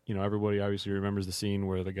 Everybody obviously remembers the scene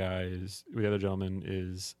where the other gentleman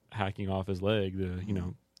is hacking off his leg.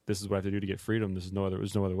 This is what I have to do to get freedom. There's no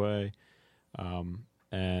other way.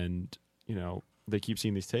 And they keep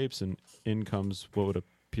seeing these tapes, and in comes what would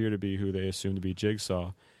appear to be who they assume to be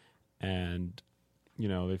Jigsaw. And,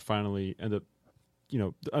 they finally end up,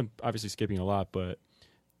 I'm obviously skipping a lot, but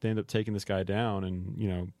they end up taking this guy down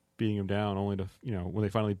and, beating him down, only to, when they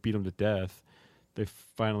finally beat him to death, they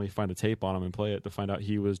finally find a tape on him and play it to find out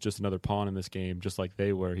he was just another pawn in this game, just like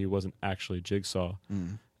they were. He wasn't actually Jigsaw.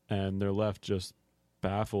 And they're left just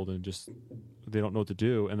baffled and just, they don't know what to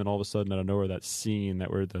do. And then all of a sudden, out of nowhere, that scene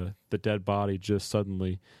that where the dead body just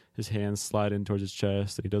suddenly, his hands slide in towards his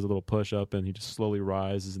chest, and he does a little push-up, and he just slowly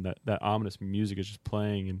rises, and that ominous music is just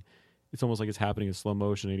playing, and it's almost like it's happening in slow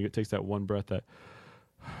motion, and he takes that one breath,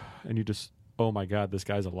 and you just, oh my God, this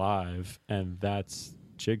guy's alive, and that's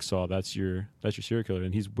Jigsaw, that's your serial killer,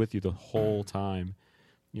 and he's with you the whole time,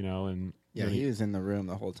 and yeah, he was in the room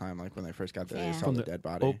the whole time, like when they first got there, they saw from the dead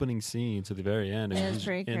body. Opening scene to the very end, and It was he's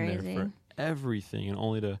pretty in crazy. there everything, and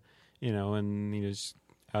only to, and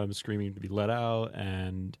Adam's screaming to be let out,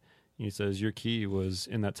 and he says your key was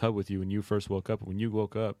in that tub with you when you first woke up. And when you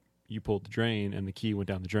woke up, you pulled the drain, and the key went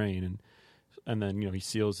down the drain, and then he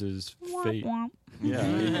seals his fate. Yeah,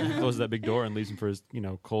 he closes that big door and leaves him for his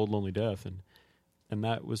cold, lonely death, and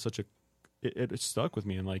that was such a it stuck with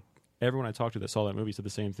me, and like everyone I talked to that saw that movie said the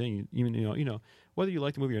same thing. Even whether you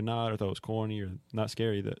liked the movie or not, or thought it was corny or not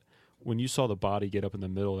scary, that when you saw the body get up in the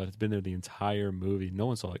middle, that it's been there the entire movie. No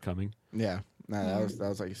one saw it coming. Yeah. No, that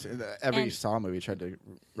was like every Saw movie tried to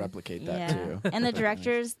replicate that too. And the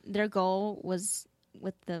directors, their goal was,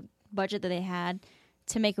 with the budget that they had,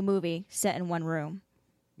 to make a movie set in one room.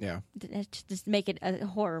 Yeah. Just make it a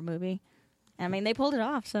horror movie. I mean, they pulled it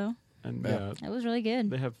off, so And it was really good.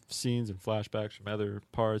 they have scenes and flashbacks from other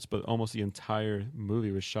parts, but almost the entire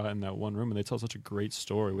movie was shot in that one room, and they tell such a great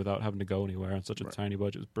story without having to go anywhere on such a tiny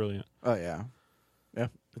budget. It was brilliant. Oh yeah. Yeah.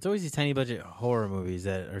 It's always these tiny budget horror movies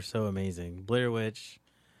that are so amazing. Blair Witch.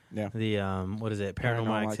 Yeah. The what is it?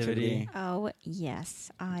 Paranormal Activity. Oh yes,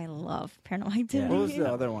 I love Paranormal Activity. What was the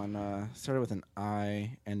other one? Started with an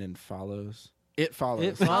I and then follows. It follows.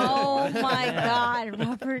 It Follows. Oh my God,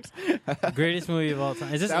 Robert! Greatest movie of all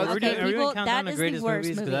time. Is this? Are we Okay, doing people, countdown that the is greatest the worst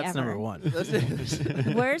movies? movie That's ever. number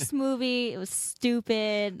one. Worst movie. It was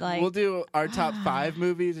stupid. Like We'll do our top 5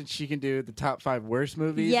 movies, and she can do the top 5 worst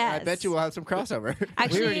movies. Yes. I bet you we'll have some crossover. We already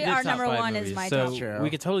actually, did our top number 5 one movies, is my so top. True. we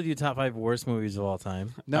could totally do top 5 worst movies of all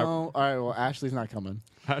time. No, all right. Well, Ashley's not coming.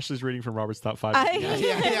 Ashley's reading from Robert's top 5.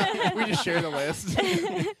 Yeah. We just share the list.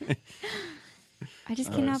 I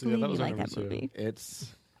just cannot so yeah, believe that you was our like that number 2. movie.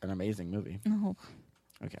 It's an amazing movie. No.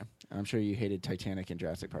 Okay, and I'm sure you hated Titanic and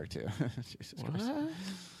Jurassic Park too. Jesus Christ.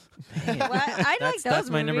 Well, I like those That's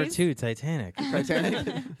my number movies. 2, Titanic.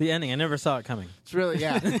 Titanic. The ending. I never saw it coming. It's really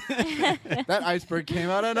that iceberg came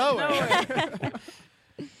out of nowhere.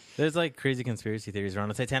 There's like crazy conspiracy theories around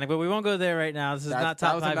the Titanic, but we won't go there right now. This is That not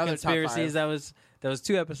top was 5 another top conspiracies. 5. That was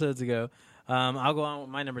 2 episodes ago. I'll go on with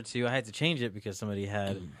my number 2. I had to change it because somebody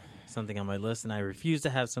had something on my list, and I refuse to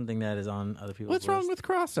have something that is on other people's What's list. wrong with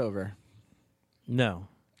crossover? No.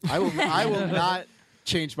 I will not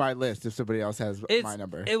change my list if somebody else has my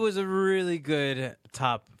number. It was a really good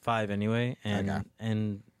top 5 anyway, and Okay.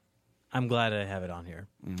 and I'm glad I have it on here.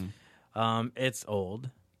 It's old.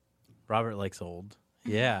 Robert likes old.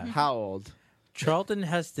 Yeah. How old? Charlton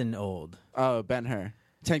Heston old. Oh, Ben-Hur.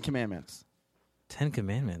 10 Commandments. 10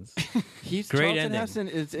 Commandments. He's Great Charlton ending. Heston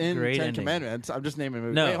is in Great 10 ending. Commandments. I'm just naming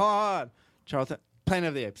movies. No. Wait, hold on. Charlton. Planet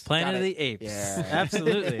of the Apes. Planet Got of it. the Apes. Yeah.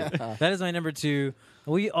 Absolutely. That is my number 2.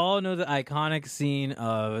 We all know the iconic scene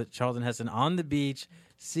of Charlton Heston on the beach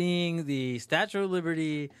seeing the Statue of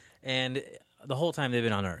Liberty, and the whole time they've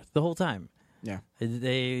been on Earth. The whole time. Yeah.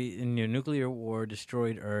 They, in your nuclear war,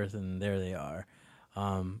 destroyed Earth, and there they are.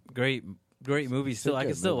 Great movie. Still, I good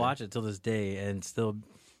can still movie. watch it till this day and still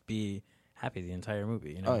be happy the entire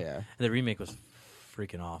movie. You know? Oh, yeah. And the remake was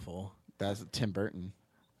freaking awful. That's Tim Burton.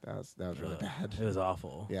 That was really bad. It was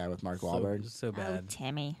awful. Yeah, with Mark So, Wahlberg. so Oh, bad.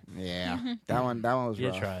 Tammy. Yeah. That one was You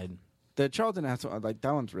rough. tried. The Charlton Heston, like,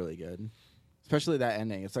 that one's really good. Especially that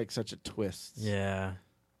ending. It's like such a twist. Yeah.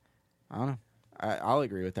 I don't know. I'll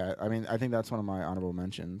agree with that. I mean, I think that's one of my honorable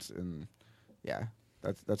mentions. And yeah,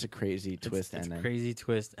 that's a crazy twist It's ending. a crazy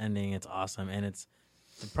twist ending. It's awesome, and it's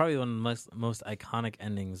probably one of the most iconic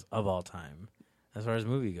endings of all time, as far as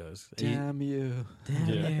movie goes. Damn you. Damn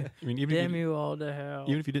Yeah. you, I mean, even damn if you all to hell.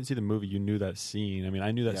 even if you didn't see the movie, you knew that scene. I mean,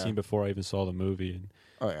 I knew that Yeah. scene before I even saw the movie, and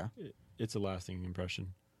Oh, yeah. it's a lasting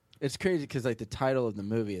impression. It's crazy because, like, the title of the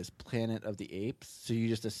movie is Planet of the Apes. So you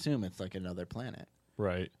just assume it's like another planet.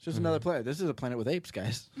 Right. It's just another planet. This is a planet with apes,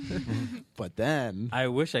 guys. But then. I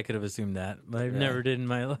wish I could have assumed that, but I Yeah. never did in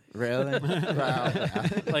my life. Really? Wow.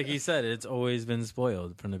 Yeah. Like you said, it's always been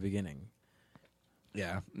spoiled from the beginning.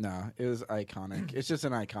 Yeah, no, it was iconic. It's just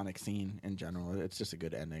an iconic scene in general. It's just a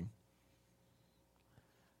good ending.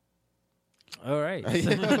 All right.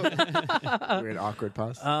 Weird, awkward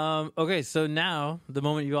pause. Okay, so now the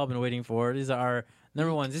moment you've all been waiting for. These are our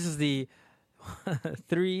number ones. This is the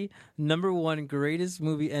 3 number 1 greatest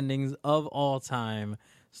movie endings of all time.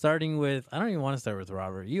 Starting with, I don't even want to start with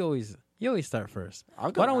Robert. You always start first.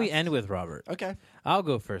 I'll go Why don't we last. end with Robert? Okay, I'll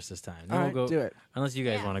go first this time. Then all we'll right, go, do it. Unless you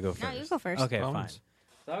guys Yeah. want to go No, first. you go first. Okay, fine. Promise.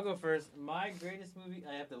 So I'll go first. My greatest movie.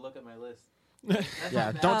 I have to look at my list.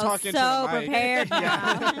 Yeah, don't Oh, talk into so the mic. prepared.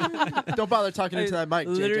 Yeah. Don't bother talking into that mic,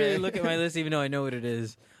 Literally JJ. look at my list, even though I know what it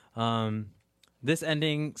is. This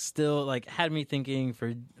ending still like had me thinking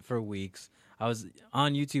for weeks. I was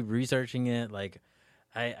on YouTube researching it. Like,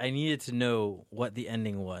 I needed to know what the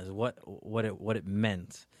ending was, what it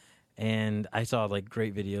meant, and I saw like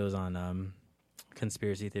great videos on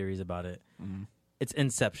conspiracy theories about it. Mhm. It's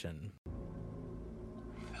Inception.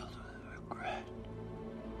 Filled with regret.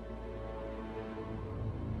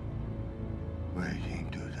 Waiting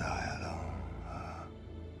to die alone.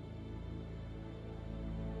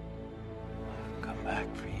 I've come back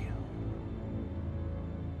for you.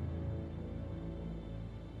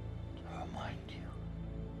 To remind you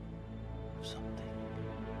of something.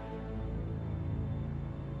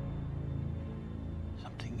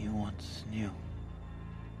 Something you once knew.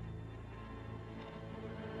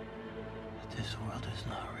 That this world is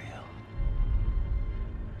not real.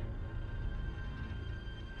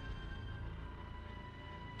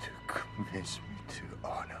 To convince me to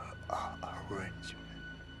honor our arrangement.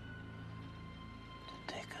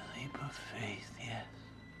 To take a leap of faith, yes.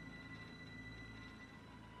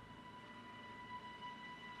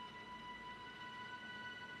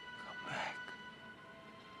 Come back.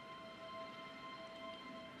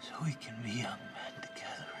 So we can be young men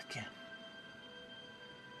together again.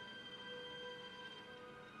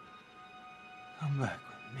 Come back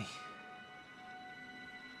with me.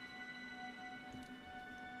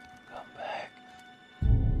 Come back.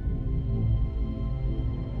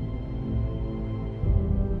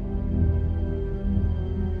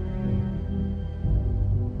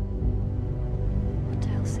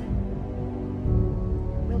 Hotel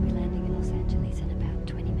Sim. We'll be landing in Los Angeles in about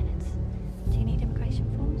 20 minutes. Do you need immigration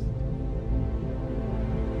forms?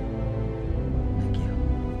 Thank you.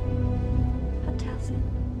 Hotel Sim.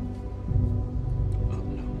 Oh,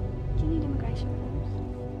 no. Do you need immigration forms?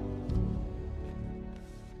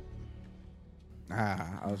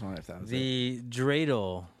 I was wondering if that was it. The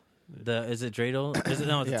dreidel. Is it dreidel?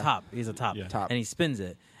 No, it's Yeah. a top. He's a top. Yeah. Top. And he spins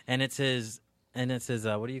it. And it's his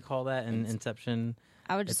what do you call that in Inception?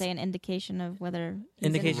 I would just say an indication of whether he's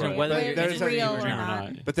Indication in of whether But you're there's it's a- real or Dream or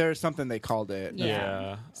not. not. But there's something they called it.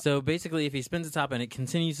 Yeah. So basically, if he spins the top and it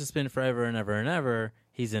continues to spin forever and ever and ever,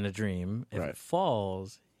 he's in a dream. If Right. it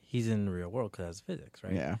falls, he's in the real world because that's physics,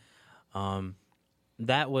 right? Yeah.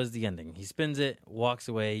 That was the ending. He spins it, walks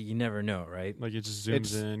away. You never know, right? Like it just zooms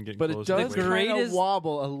It's- in, getting But it closer. does The kind of greatest-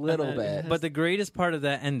 wobble a little bit. But the greatest part of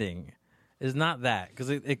that ending is not that, because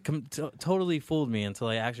it totally fooled me until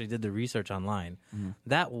I actually did the research online.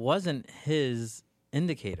 That wasn't his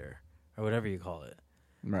indicator, or whatever you call it.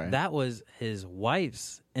 Right. That was his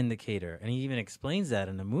wife's indicator, and he even explains that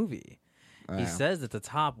in the movie. He Yeah. says that the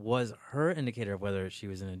top was her indicator of whether she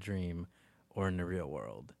was in a dream or in the real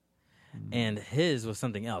world. And his was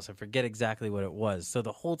something else. I forget exactly what it was. So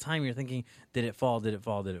the whole time you're thinking, did it fall? Did it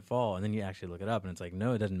fall? Did it fall? And then you actually look it up, and it's like,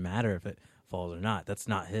 no, it doesn't matter if it falls or not. That's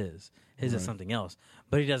not his. His is something else.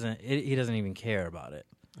 But he doesn't. He doesn't even care about it.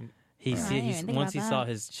 He I didn't even think once about he saw that.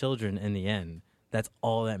 his children in the end, that's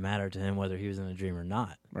all that mattered to him, whether he was in a dream or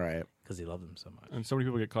not, Right. because he loved them so much. And so many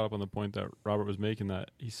people get caught up on the point that Robert was making,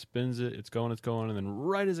 that he spins it, it's going, and then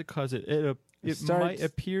right as it cuts it starts- might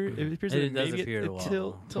appear, it appears It that does maybe appear to it wobble.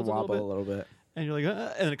 tilts To wobble a little bit. and you're like,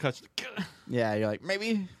 and then it cuts, Yeah, you're like,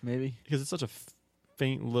 maybe. because it's such a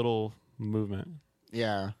faint little movement.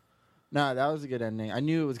 Yeah. No, that was a good ending. I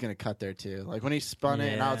knew it was going to cut there, too. Like, when he spun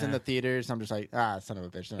it and I was in Yeah. the theaters, I'm just like, son of a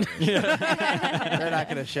bitch. They're not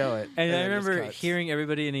going to show it. And I then it just remember cuts. hearing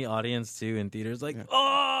everybody in the audience too in theaters like, Yeah.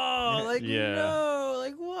 oh, like Yeah. no,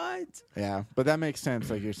 like what? Yeah, but that makes sense.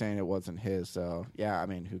 Like, you're saying it wasn't his, so, yeah, I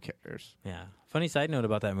mean, who cares? Yeah. Funny side note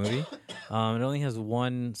about that movie, it only has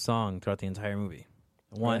one song throughout the entire movie,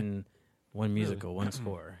 one musical, one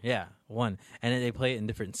score. Yeah, one, and they play it in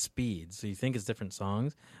different speeds. So you think it's different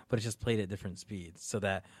songs, but it's just played at different speeds. So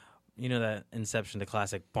that that Inception, the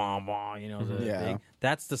classic bom bom, the Yeah. thing,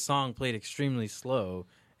 that's the song played extremely slow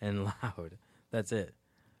and loud. That's it.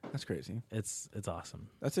 That's crazy. It's awesome.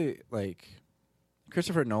 That's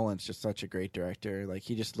Christopher Nolan's just such a great director. Like,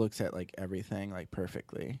 he just looks at, like, everything, like,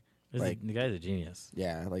 perfectly. Like- The guy's a genius.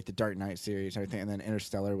 Yeah, like the Dark Knight series, everything, and then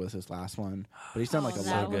Interstellar was his last one. But he's done like a Oh, lot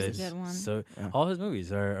that of was a movies. good one. So Yeah. all his movies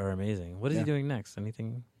are amazing. What is he Yeah. doing next?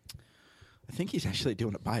 Anything? I think he's actually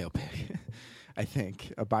doing a biopic. I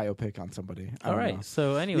think a biopic on somebody. I All don't right. know.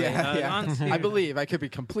 So anyway, Yeah, yeah. on to I believe I could be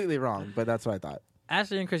completely wrong, but that's what I thought.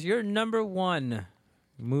 Ashley and Chris, your number one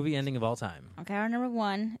movie ending of all time. Okay, our number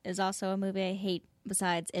one is also a movie I hate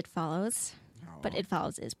besides It Follows. But It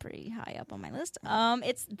Follows is pretty high up on my list.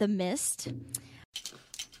 It's The Mist.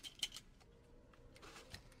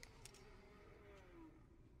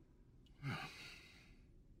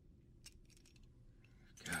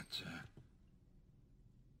 Gotcha.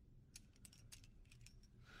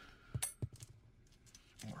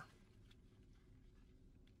 More.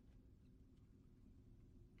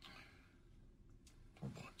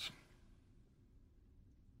 More bullets.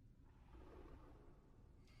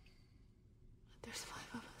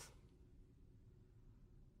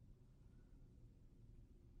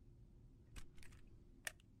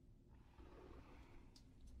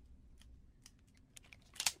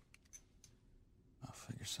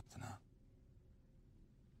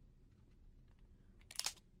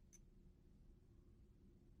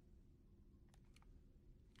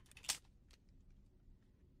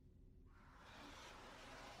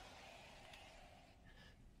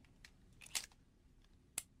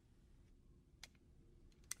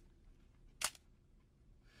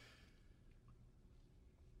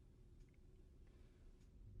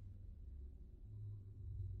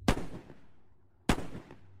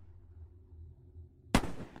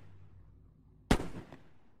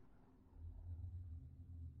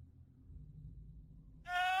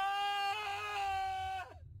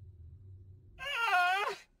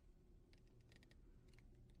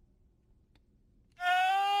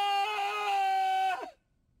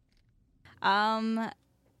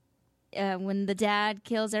 when the dad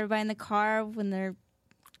kills everybody in the car when they're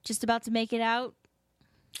just about to make it out.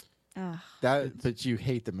 But you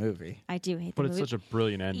hate the movie. I do hate the But movie. it's such a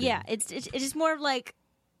brilliant ending. Yeah, it's just more of like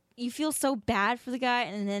you feel so bad for the guy,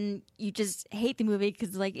 and then you just hate the movie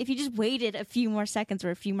because like if you just waited a few more seconds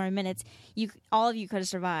or a few more minutes, all of you could have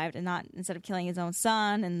survived, and not instead of killing his own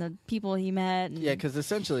son and the people he met. And Yeah, because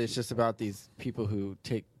essentially it's just about these people who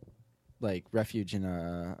take like refuge in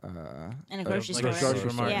a grocery Like a store.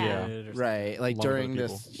 supermarket Yeah. or something. right, like Along with during other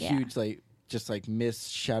this people. huge like just like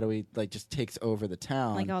mist shadowy like just takes over the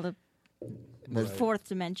town. like all the There's- fourth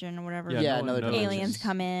dimension or whatever. Yeah, Yeah, no one another knows. dimension. Aliens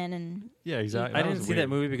come in and Yeah, exactly. I That didn't was see that weird.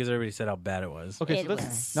 movie because everybody said how bad it was. Okay, it so that's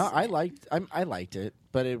was. No, I liked it,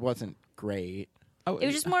 but it wasn't great. oh, It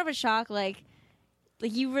was just more of a shock. Like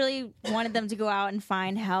you really wanted them to go out and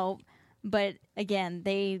find help, but again,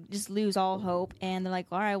 they just lose all hope, and they're like,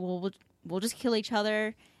 "All right, well, we'll just kill each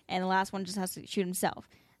other," and the last one just has to shoot himself.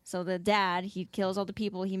 So the dad, he kills all the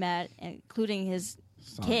people he met, including his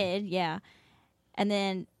kid. Yeah, and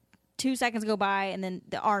then 2 seconds go by, and then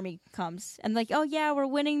the army comes, and like, "Oh yeah, we're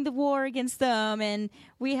winning the war against them, and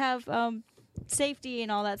we have safety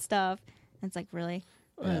and all that stuff." And it's like, really?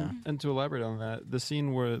 And to elaborate on that, the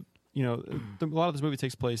scene where a lot of this movie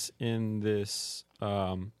takes place in this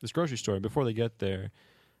this grocery store. Before they get there,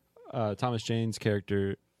 Thomas Jane's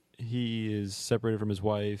character, he is separated from his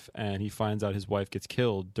wife, and he finds out his wife gets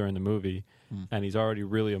killed during the movie, and he's already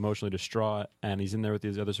really emotionally distraught, and he's in there with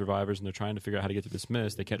these other survivors, and they're trying to figure out how to get through this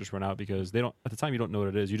mist. They can't just run out because they don't. At the time, you don't know what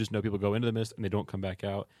it is. You just know people go into the mist and they don't come back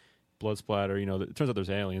out. Blood splatter. It turns out there's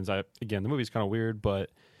aliens. Again, the movie's kind of weird, but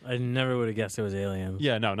I never would have guessed it was aliens.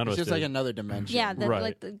 yeah, no, none of It's us just like did. another dimension. Yeah, Right.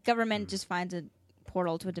 like the government just finds a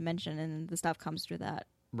portal to a dimension, and the stuff comes through that,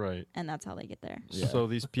 Right. and that's how they get there. Yeah. So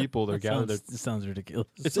these people, they're gathered. It sounds ridiculous.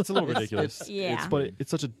 It's a little ridiculous. Yeah. But it's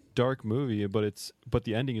such a dark movie. But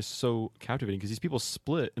the ending is so captivating because these people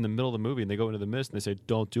split in the middle of the movie and they go into the mist and they say,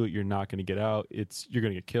 "Don't do it. You're not going to get out. You're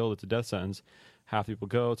going to get killed. It's a death sentence." Half the people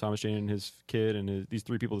go. Thomas Jane and his kid and these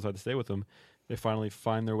three people decide to stay with him. They finally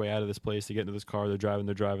find their way out of this place. They get into this car. They're driving,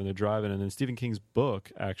 and then Stephen King's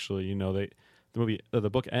book actually, the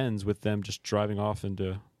book ends with them just driving off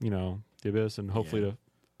into the abyss, and hopefully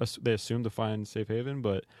they assume to find safe haven.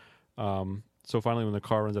 But so finally, when the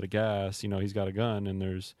car runs out of gas, he's got a gun, and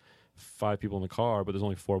there's 5 people in the car, but there's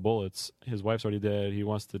only 4 bullets. His wife's already dead. He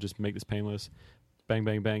wants to just make this painless. Bang,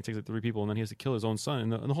 bang, bang. Takes 3 people, and then he has to kill his own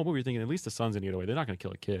son. And the whole movie, you're thinking, at least the son's gonna get away. They're not gonna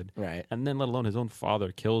kill a kid, Right. and then let alone his own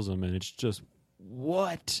father kills him, and it's just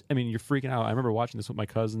what? I mean, you're freaking out. I remember watching this with my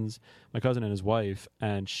cousin and his wife,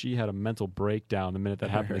 and she had a mental breakdown the minute that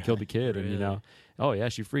happened. They killed the kid, Really? and oh yeah,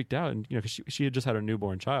 she freaked out, and because she had just had her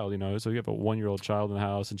newborn child, so you have a 1-year-old child in the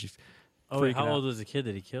house, and she's Wait, freaking how out. old was the kid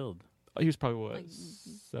that he killed? He was probably what, Like,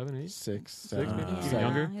 7, 8? 6, 6 maybe? Uh, Even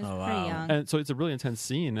younger. He was Oh, pretty wow. young. And so it's a really intense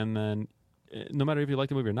scene, and then no matter if you like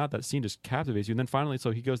the movie or not, that scene just captivates you. And then finally,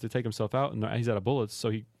 so he goes to take himself out, and he's out of bullets, so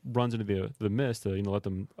he runs into the mist to let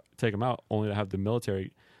them take him out, only to have the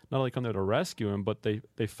military not only come there to rescue him, but they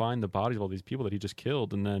find the bodies of all these people that he just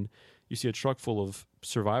killed, and then you see a truck full of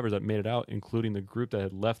survivors that made it out, including the group that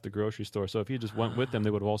had left the grocery store. So if he just went with them, they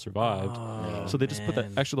would have all survived. Oh, So they just put that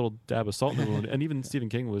man. extra little dab of salt in the wound. And even Stephen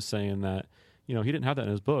King was saying that he didn't have that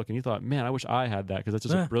in his book, and he thought, man, I wish I had that because that's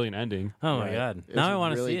just a brilliant ending. Oh my Right. god! It's Now I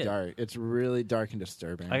want to really see it. dark. It's really dark and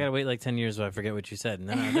disturbing. I gotta wait like 10 years so I forget what you said, and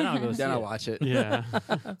then I'll go see Then I'll it. watch it. Yeah.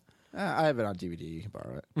 I have it on DVD. You can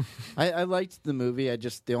borrow it. I liked the movie.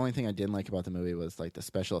 The only thing I didn't like about the movie was like the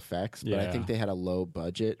special effects. But I Yeah. think they had a low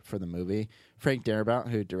budget for the movie. Frank Darabont,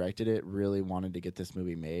 who directed it, really wanted to get this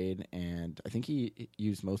movie made, and I think he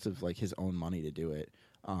used most of like his own money to do it.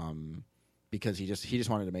 Because he just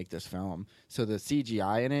wanted to make this film. So the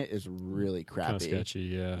CGI in it is really crappy. Kind of sketchy,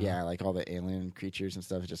 yeah. Yeah, like all the alien creatures and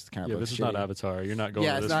stuff. It just kind of Yeah, looks this is not shitty. Avatar. You're not going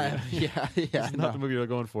Yeah, to it's this not. movie. Yeah, It's not no. the movie you're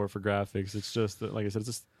going for graphics. It's just, like I said, it's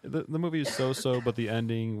just the movie is so-so, but the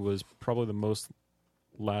ending was probably the most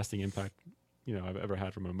lasting impact I've ever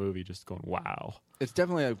had from a movie. Just going, wow. It's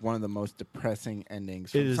definitely like one of the most depressing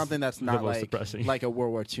endings. It From is something that's the not most like depressing. like a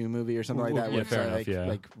World War II movie or something like that. Yeah, where it's fair enough, like, yeah.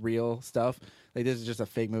 like real stuff. Like this is just a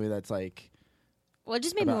fake movie that's like. Well, it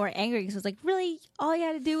just made me About- more angry because it's like, really, all you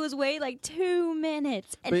had to do was wait like 2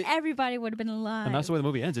 minutes, and But- everybody would have been alive. And that's the way the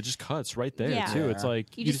movie ends. It just cuts right there, Yeah. too. Yeah. It's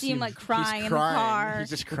like... you just see him like crying He's in the crying. car, He's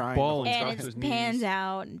just crying. bawling. the whole and to it his pans knees.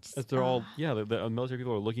 out. And just, As they're all, the military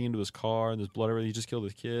people are looking into his car, and there's blood everywhere. He just killed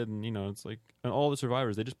his kid, and it's like, and all the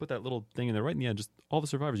survivors. They just put that little thing in there right in the end. Just all the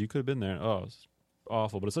survivors. You could have been there. Oh, it's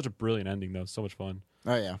awful, but it's such a brilliant ending, though. It's so much fun.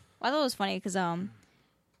 Oh yeah. I thought it was funny because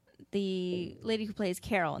the lady who plays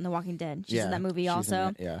Carol in The Walking Dead, she's yeah. in that movie she's also. in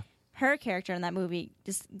it, yeah. her character in that movie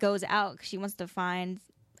just goes out 'cause she wants to find,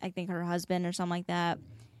 I think, her husband or something like that.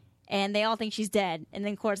 And they all think she's dead. And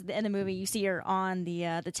then, of course, at the end of the movie, you see her on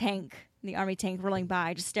the tank, the army tank, rolling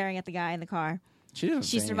by, just staring at the guy in the car. She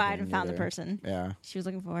survived and found the either. person Yeah. she was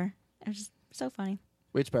looking for. It was just so funny.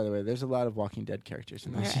 Which, by the way, there's a lot of Walking Dead characters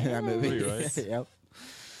in Right. that movie. Right. Yep.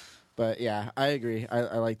 But yeah, I agree.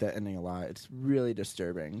 I like that ending a lot. It's really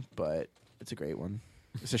disturbing, but it's a great one.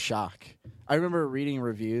 It's a shock. I remember reading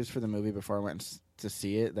reviews for the movie before I went to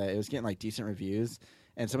see it, that it was getting like decent reviews,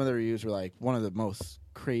 and some of the reviews were like one of the most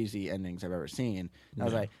crazy endings I've ever seen. And I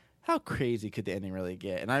was like, how crazy could the ending really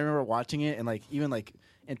get? And I remember watching it and like even like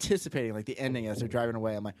anticipating like the ending as they're driving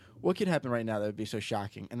away. I'm like, what could happen right now that would be so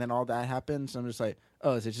shocking? And then all that happens, and I'm just like,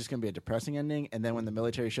 oh, is it just gonna be a depressing ending? And then when the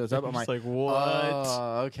military shows up, I'm Just like, what?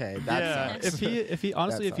 oh, okay, that Yeah, sucks. if he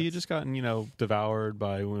honestly, That if he had sucks. just gotten devoured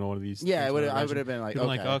by one of these, Yeah, things I would mentioned, have been like, you'd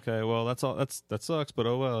okay. okay, well that's all. That sucks, but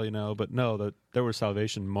oh well, But no, that there were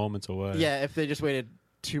salvation moments away. Yeah, if they just waited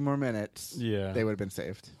 2 more minutes, Yeah. they would have been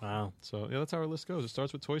saved. Wow. So yeah, that's how our list goes. It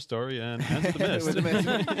starts with Toy Story and ends with The Mist. With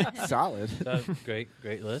The Mist. Solid. That's great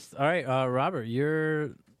list. All right, Robert,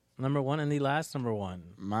 you're number one and the last number one.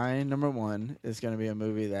 My number one is going to be a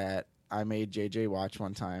movie that I made JJ watch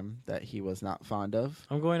one time that he was not fond of.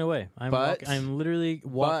 I'm going away. I'm literally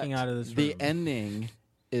walking out of this room. The ending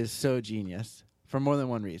is so genius for more than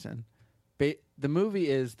one reason. The movie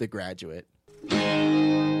is The Graduate.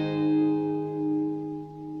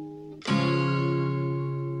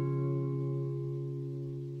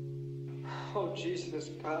 Oh, Jesus,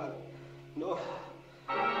 God. No.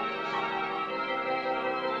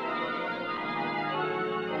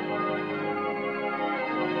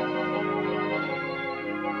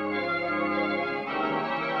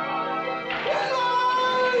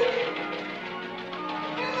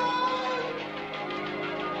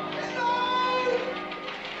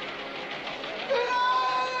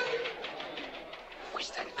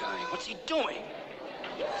 Where's that guy? What's he doing?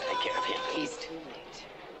 Take care of him. He's too late.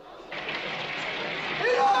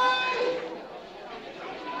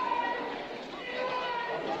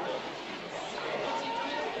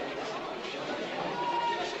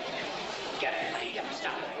 Get it. Get him.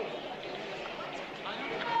 Stop.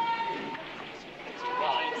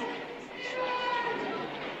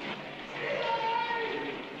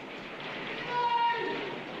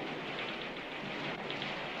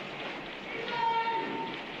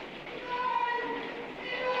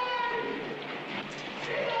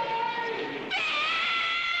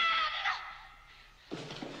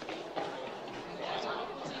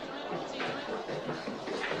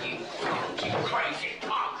 You crazy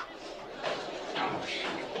punk!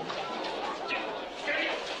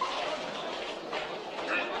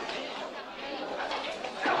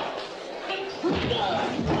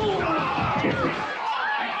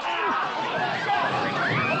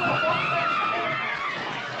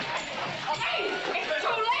 It's too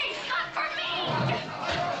late! Not for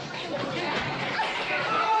me!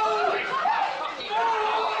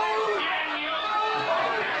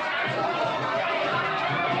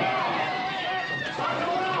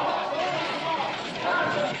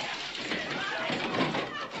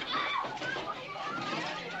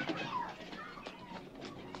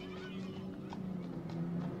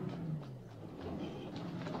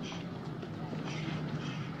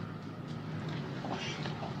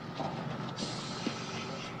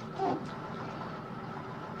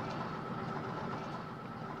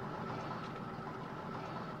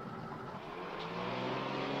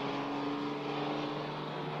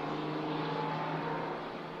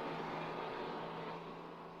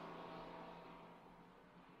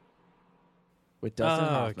 With Dustin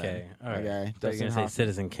Hoffman. Okay. All right. Okay. I thought you were Dustin going to say Hoffman.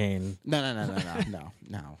 Citizen Kane.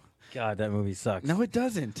 No. God, that movie sucks. No, it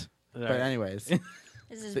doesn't. All But right. anyways.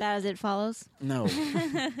 Is it as bad as It Follows? No.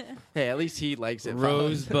 Hey, at least he likes it.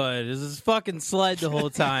 Rosebud is his fucking sled the whole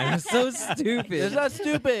time. It's so stupid. It's not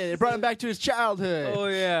stupid. It brought him back to his childhood. Oh,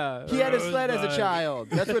 yeah. He had a sled as a Rosebud. child.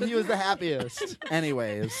 That's when he was the happiest.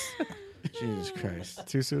 Anyways. Jesus Christ.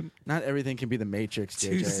 Too soon? Not everything can be the Matrix,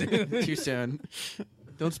 Too JJ. soon. Too soon.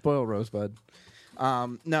 Don't spoil Rosebud.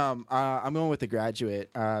 I'm going with The Graduate.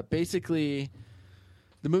 Basically,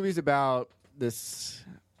 the movie's about this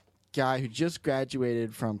guy who just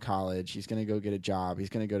graduated from college. He's going to go get a job. He's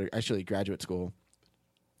going to go to actually graduate school.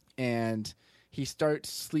 And he starts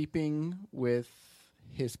sleeping with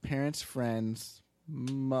his parents' friends,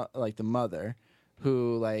 like the mother,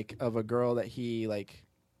 who like of a girl that he like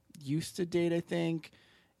used to date, I think.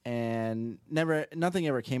 And nothing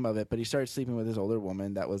ever came of it, but he started sleeping with this older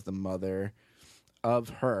woman that was the mother of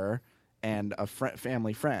her and a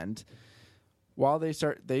family friend. while they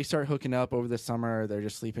start hooking up over the summer. They're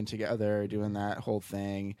just sleeping together, doing that whole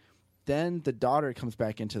thing. Then the daughter comes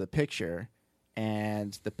back into the picture,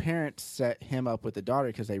 and the parents set him up with the daughter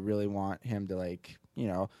because they really want him to, like, you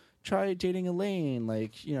know, try dating Elaine.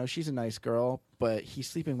 Like, you know, she's a nice girl, but he's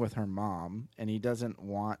sleeping with her mom, and he doesn't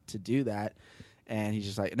want to do that. And he's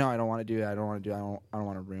just like, no, I don't want to do that. I don't want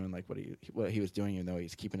to ruin like what he was doing, even though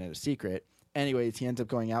he's keeping it a secret. Anyways, he ends up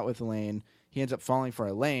going out with Elaine. He ends up falling for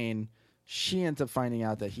Elaine. She ends up finding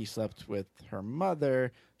out that he slept with her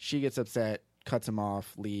mother. She gets upset, cuts him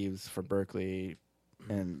off, leaves for Berkeley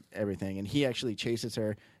and everything. And he actually chases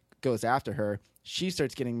her, goes after her. She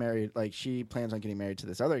starts getting married. Like, she plans on getting married to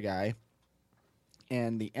this other guy.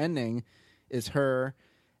 And the ending is her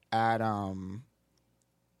at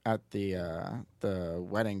the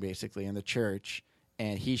wedding, basically, in the church.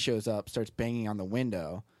 And he shows up, starts banging on the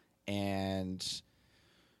window. And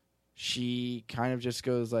she kind of just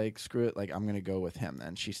goes like, screw it, like, I'm going to go with him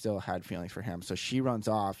then. She still had feelings for him. So she runs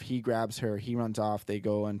off. He grabs her. He runs off. They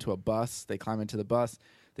go into a bus. They climb into the bus.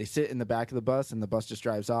 They sit in the back of the bus, and the bus just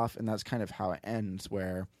drives off. And that's kind of how it ends,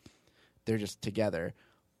 where they're just together.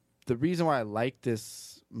 The reason why I like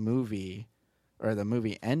this movie, or the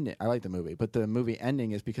movie ending, I like the movie, but the movie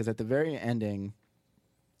ending is because at the very end,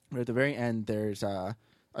 there's a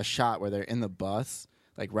shot where they're in the bus.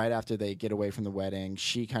 Like, right after they get away from the wedding,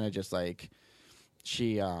 she kind of just like,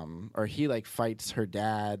 he like fights her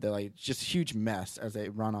dad. They're like just huge mess as they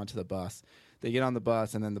run onto the bus. They get on the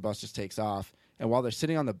bus, and then the bus just takes off. And while they're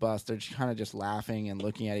sitting on the bus, they're just kind of just laughing and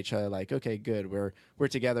looking at each other like, okay, good. We're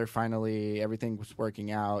together finally. Everything was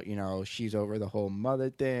working out. You know, she's over the whole mother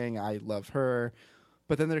thing. I love her.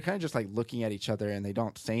 But then they're kind of just like looking at each other, and they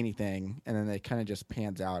don't say anything. And then they kind of just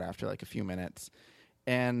pans out after like a few minutes.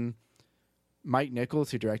 And Mike Nichols,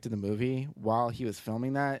 who directed the movie, while he was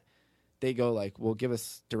filming that, they go like, well, give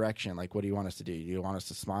us direction. Like, what do you want us to do? Do you want us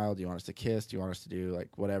to smile? Do you want us to kiss? Do you want us to do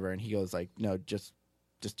like whatever? And he goes like, no, just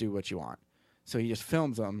do what you want. So he just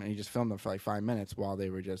films them, and he just filmed them for like 5 minutes while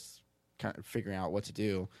they were just kind of figuring out what to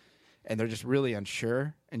do. And they're just really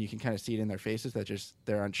unsure, and you can kind of see it in their faces that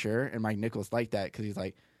they're unsure. And Mike Nichols liked that because he's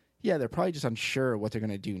like, yeah, they're probably just unsure what they're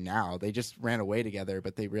going to do now. They just ran away together,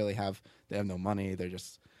 but they have no money.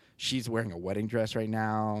 She's wearing a wedding dress right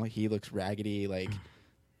now. He looks raggedy. Like,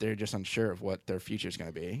 they're just unsure of what their future is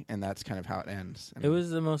going to be. And that's kind of how it ends. I mean, it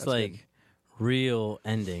was the most like good. real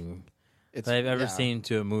ending that I've ever seen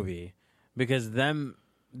to a movie, because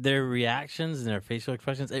their reactions and their facial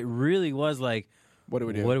expressions, it really was like, what do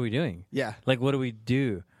we do? What are we doing? Yeah. Like, what do we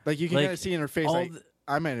do? Like, you can kind of see in her face, like,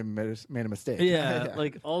 I might have made a mistake. Yeah,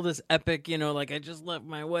 like all this epic, you know, like I just left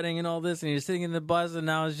my wedding and all this, and you're sitting in the bus, and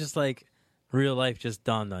now it's just like real life just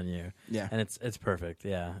dawned on you. Yeah. And it's perfect.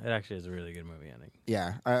 Yeah. It actually is a really good movie ending.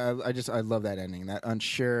 Yeah. I love that ending. That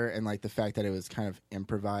unsure, and like the fact that it was kind of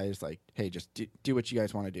improvised, like, hey, just do what you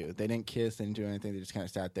guys want to do. They didn't kiss, they didn't do anything. They just kind of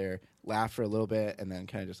sat there, laughed for a little bit, and then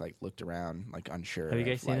kind of just like looked around, like unsure. Have you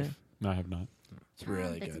guys seen it? No, I have not. It's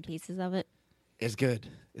really bits good. and pieces of it. It's good.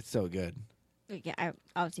 It's so good. Yeah, I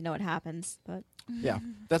obviously know what happens, but Yeah.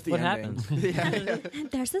 That's the What ending. happens? Yeah.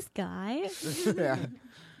 there's this guy. Yeah.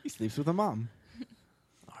 He sleeps with a mom.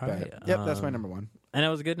 All right. But, yep, that's my number one. And that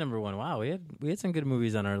was a good number one. Wow, we had some good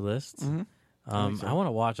movies on our list. Mm-hmm. I want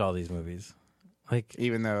to watch all these movies. Like,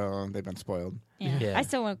 even though they've been spoiled. Yeah. Yeah. I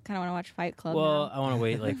still kind of want to watch Fight Club. well, now. I want to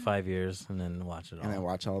wait like 5 years and then watch it all. And then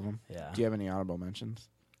watch all of them. Yeah. Do you have any honorable mentions?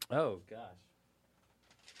 Oh gosh.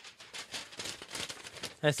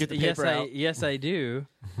 Yes, Get the paper out. Yes, I do.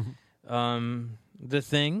 The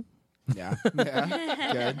Thing. Yeah.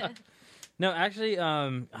 Yeah. Good. No, actually,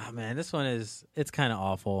 oh man, this one it's kind of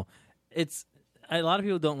awful. It's a lot of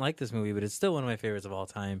people don't like this movie, but it's still one of my favorites of all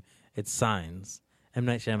time. It's Signs. M.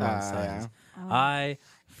 Night Shyamalan's Signs. Yeah. I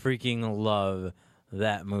freaking love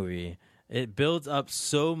that movie. It builds up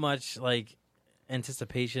so much like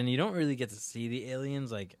anticipation. You don't really get to see the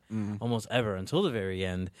aliens like almost ever until the very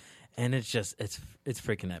end, and it's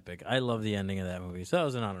freaking epic. I love the ending of that movie. So that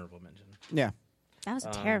was an honorable mention. Yeah. That was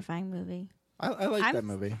a terrifying movie. I like that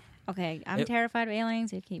movie. Okay, I'm terrified of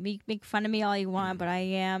aliens. You can make fun of me all you want, but I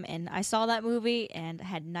am. And I saw that movie and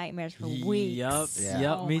had nightmares for weeks. Yep, Yeah.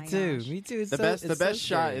 yep. Oh me my too. gosh. Me too. It's The so- best it's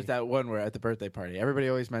shot scary. is that one where at the birthday party. Everybody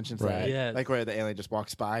always mentions Right. that. Yes. Like where the alien just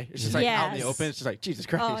walks by. It's just like out in the Yes. open. It's just like, Jesus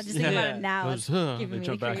Christ. Oh, just thinking about Yeah. it now. Those, It's giving they me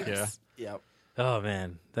jump the back, creeps. Yep. Oh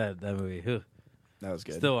man, that movie. Whew. That was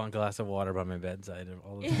good. Still want a glass of water by my bedside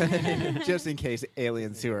all the time. Just in case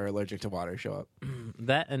aliens who are allergic to water show up.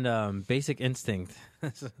 That and Basic Instinct.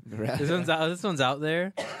 This one's out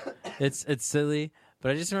there. It's silly,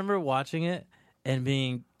 but I just remember watching it and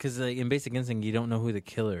being, because like in Basic Instinct you don't know who the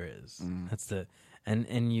killer is.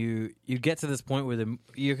 and you get to this point where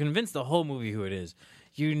you're convinced the whole movie who it is.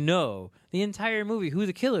 You know the entire movie who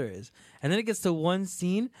the killer is, and then it gets to one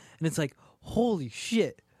scene, and it's like, holy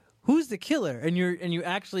shit, who's the killer? And you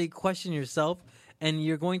actually question yourself, and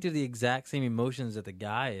you're going through the exact same emotions that the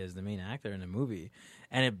guy is, the main actor in the movie,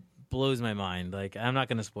 and it blows my mind. Like, I'm not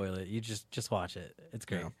going to spoil it. You just watch it. It's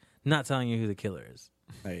great. Yeah. Not telling you who the killer is.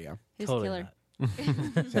 There you go. Who's Totally the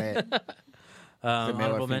killer? Say it. Is it male or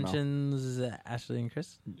Honorable female? mentions, Ashley and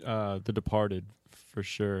Chris. The Departed, for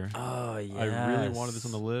sure. Oh, yes. I really wanted this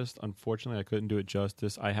on the list. Unfortunately, I couldn't do it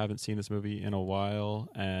justice. I haven't seen this movie in a while,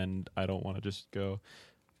 and I don't want to just go.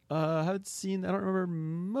 I don't remember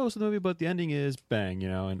most of the movie, but the ending is bang,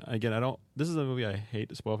 And again, this is a movie I hate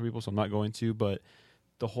to spoil for people, so I'm not going to, but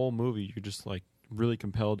the whole movie, you're just like really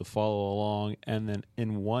compelled to follow along, and then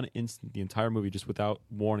in one instant, the entire movie, just without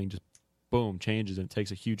warning, just boom, changes, and it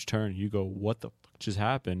takes a huge turn, and you go, what the fuck just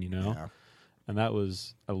happened, Yeah. And I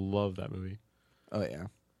love that movie. Oh yeah.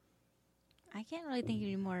 I can't really think of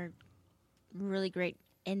any more really great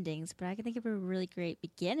endings, but I can think of a really great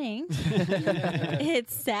beginning.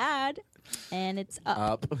 It's sad, and it's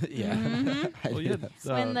up. Yeah. Mhm. I Well, knew yeah, that. It's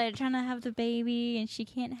when they're trying to have the baby, and she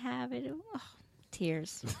can't have it. Oh,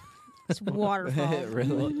 tears. It's waterfall.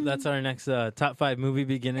 Really? Well, that's our next top 5 movie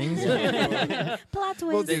beginnings. Plot twist.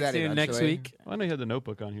 We'll do that Stay tuned next eventually. week. I know you had The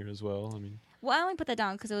Notebook on here as well. I mean, Well, I only put that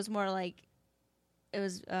down because it was more like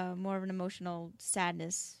more of an emotional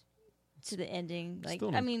sadness to the ending. Like,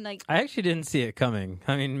 Still- I mean, like, I actually didn't see it coming.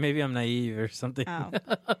 I mean, maybe I'm naive or something. oh,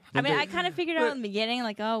 I mean, I kind of figured out in the beginning,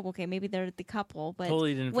 like, oh, okay, maybe they're the couple, but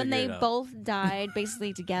Totally didn't when figure they it out. both died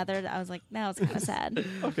basically together, I was like, that was kind of sad.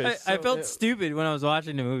 okay, I felt stupid when I was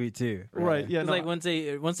watching the movie too. right, yeah, It's no, like once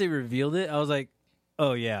they revealed it, I was like,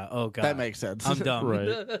 oh yeah, oh god, That makes sense. I'm dumb.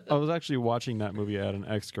 right. I was actually watching that movie at an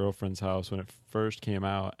ex-girlfriend's house when it first came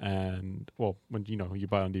out, and when you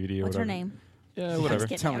buy it on DVD or What's whatever. her name? Yeah, I'm whatever.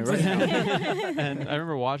 just Tell kidding. me I'm right just now. kidding. And I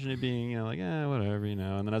remember watching it being, like, whatever, And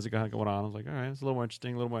then as it kind of went on, I was like, all right, it's a little more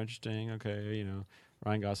interesting. Okay,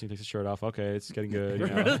 Ryan Gosling takes his shirt off. Okay, it's getting good.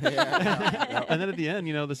 Yeah. And then at the end,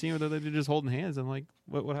 the scene where they're just holding hands. I'm like,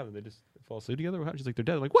 what happened? They just fall asleep together? What happened? She's like, they're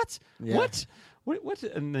dead. I'm like, what? Yeah. What?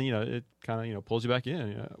 And then, it kind of, pulls you back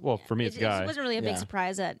in. Well, for me, it's a guy. It wasn't really a big Yeah.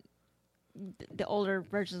 surprise that the older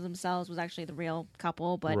versions themselves was actually the real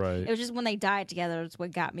couple, but Right. it was just when they died together, it's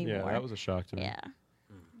what got me Yeah, more. that was a shock to me. Yeah.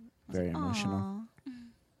 Very emotional.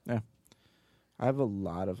 Aw. I have a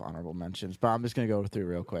lot of honorable mentions, but I'm just gonna go through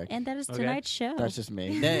real quick. And that is Okay. tonight's show. That's just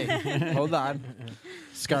me. Nay, hold on.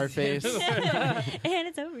 Scarface. And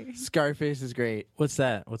it's over. Scarface is great. What's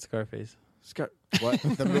that? What's Scarface? What?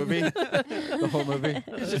 The movie? The whole movie?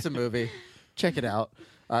 It's just a movie. Check it out.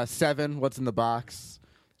 7. What's in the box?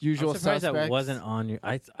 Usual I'm surprised Suspects. that wasn't on your.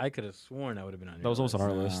 I could have sworn that would have been on your. That was almost on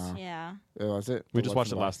our list. list. Yeah. Was it? We The just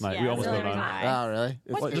What's watched in it the last Box? night. Yeah, We that's almost the put it only on. reason why. Oh, really?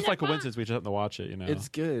 What's Well, in just the by coincidence, we just have to watch it. It's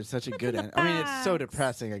good. It's such a good end. I mean, it's so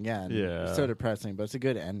depressing again. Yeah. It's so depressing, but it's a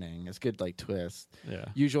good ending. It's good, twist. Yeah.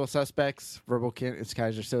 Usual Suspects, Verbal Kint, it's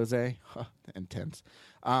Kaiser Soze. Intense.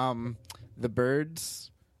 The Birds,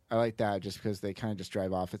 I like that just because they kind of just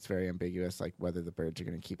drive off. It's very ambiguous, like whether the birds are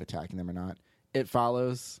going to keep attacking them or not. It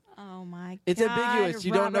Follows. Oh my god. It's ambiguous.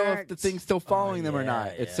 You don't know if the Robert. thing's still following them or yeah, not.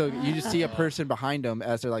 It's so yeah. you just see a person behind them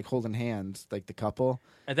as they're holding hands, like the couple.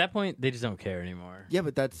 At that point, they just don't care anymore. Yeah,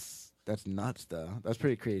 but that's nuts though. That's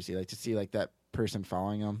pretty crazy. To see that person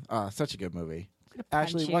following them. Such a good movie.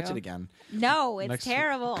 Ashley, punch watch you. it again. No, it's Next-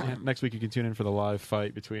 terrible. Next week, you can tune in for the live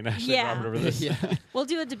fight between Ashley Yeah. and Robert over this. Yeah. We'll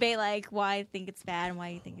do a debate why I think it's bad and why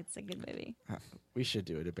you think it's a good movie. We should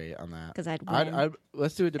do a debate on that. 'Cause I'd win.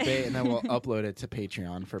 Let's do a debate and then we'll upload it to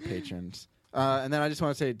Patreon for patrons. And then I just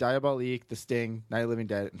want to say Diabolique, The Sting, Night of the Living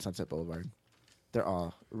Dead, and Sunset Boulevard. They're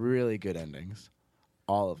all really good endings.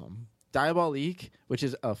 All of them. Diabolique, which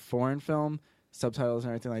is a foreign film, subtitles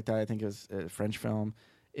and everything like that. I think it was a French film.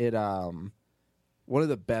 It one of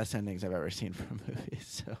the best endings I've ever seen for a movie.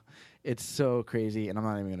 So it's so crazy, and I'm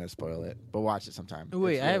not even going to spoil it. But watch it sometime.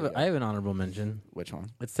 Wait, It's I have really I have an honorable mention. Which one?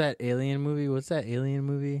 It's that alien movie. What's that alien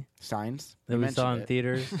movie Signs that You we saw in mentioned it.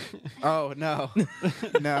 theaters? Oh no,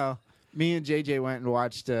 no. Me and JJ went and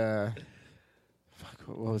watched.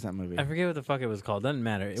 What was that movie? I forget what the fuck it was called. Doesn't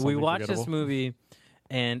matter. We Something watched this forgettable. movie,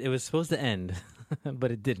 and it was supposed to end,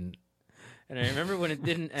 but it didn't. And I remember when it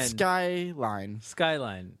didn't end. Skyline.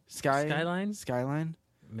 Skyline. Skyline? Skyline.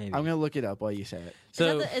 Maybe. I'm gonna look it up while you say it.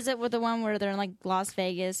 So Is it with the one where they're in Las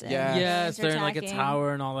Vegas? And Yeah. yes, aliens they're are in a attacking?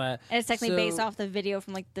 tower and all that. And it's technically So- based off the video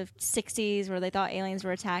from the 60s where they thought aliens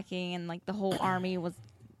were attacking and the whole army was.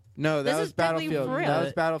 No, that This was is technically Battlefield. for real. That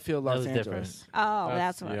was Battlefield That Los was different. Angeles. Oh,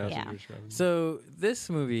 that's what. that's Yeah. you're describing. So this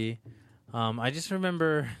movie, I just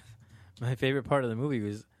remember My favorite part of the movie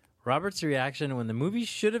was Robert's reaction when the movie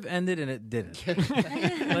should have ended and it didn't.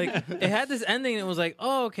 Like, it had this ending and it was like,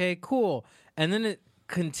 oh, okay, cool. And then it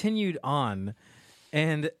continued on.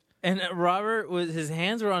 And Robert his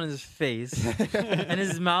hands were on his face and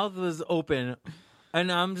his mouth was open. And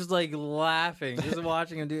I'm just like laughing, just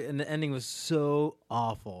watching him do it. And the ending was so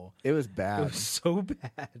awful. It was bad. It was so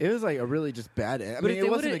bad. It was like a really just bad end. I mean, if they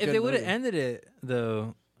would have ended it,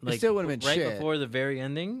 though, like, it still would have been right shit. before the very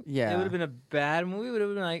ending, Yeah. it would have been a bad movie. It would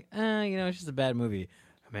have been like, it's just a bad movie.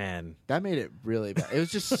 Man. That made it really bad. It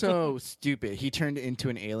was just so stupid. He turned into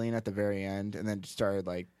an alien at the very end and then started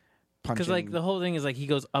like punching. Because like the whole thing is like he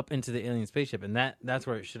goes up into the alien spaceship, and that's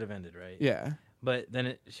where it should have ended, right? Yeah. But then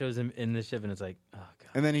it shows him in the ship, and it's like, oh god.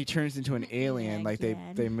 And then he turns into an alien. Like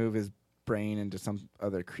they move his brain into some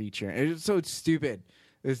other creature. It was so stupid.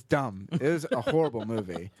 It was dumb. It was a horrible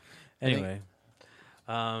movie. Anyway,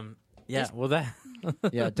 yeah. Well, that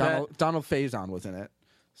Donald Faison was in it.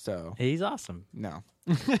 So he's awesome. No,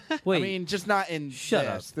 wait. I mean, just not in Shut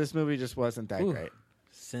this. This movie just wasn't that great.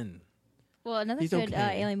 Sin. Well, another He's good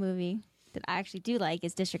okay. alien movie that I actually do like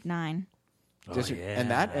is District 9.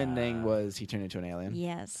 And that ending was he turned into an alien.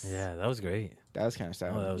 Yes. Yeah, that was great. That was kind of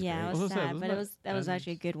sad. Oh, that was Yeah, great. it was What was that? sad, but Wasn't that was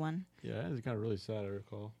actually a good one. Yeah, it was kind of really sad, I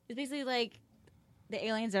recall. It's basically like the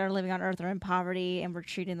aliens that are living on Earth are in poverty, and we're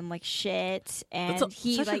treating them like shit. And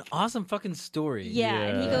That's such an awesome fucking story. Yeah,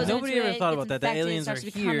 and he goes Nobody into ever it, thought gets about that. The infected, aliens are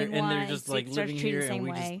starts here, becoming and they're one, just so like he starts living treated here, the and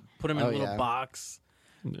same we just way. put them in a little yeah. box.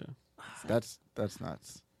 Yeah. That's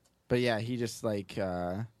nuts. But yeah, he just like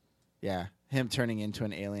him turning into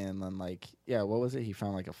an alien and then like what was it? He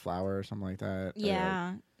found like a flower or something like that.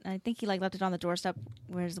 Yeah, I think he like left it on the doorstep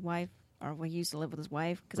where his wife, or where he used to live with his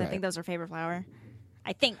wife, because I think that was her favorite flower.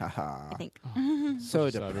 I think. I think. So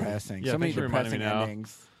depressing. Yeah, So many thanks for reminding me depressing now.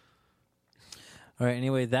 endings. All right.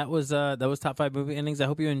 Anyway, that was top 5 movie endings. I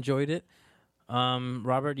hope you enjoyed it.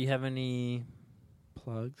 Robert, do you have any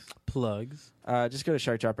plugs? Just go to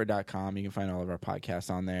sharkdropper.com. You can find all of our podcasts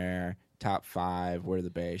on there. Top 5, Word of the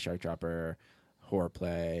Bay, Shark Dropper, Horror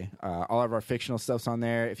Play. All of our fictional stuff's on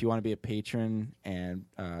there. If you want to be a patron and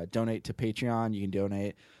donate to Patreon, you can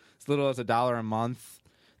donate as little as $1 a month.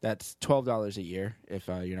 That's $12 a year if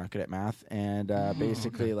you're not good at math. And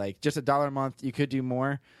basically, like just $1 a month, you could do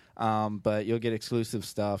more, but you'll get exclusive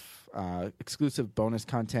stuff, exclusive bonus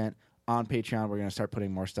content on Patreon. We're going to start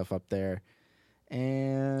putting more stuff up there.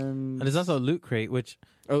 And there's also Loot Crate, which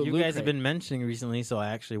you Loot guys have Crate. been mentioning recently, so I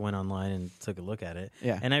actually went online and took a look at it.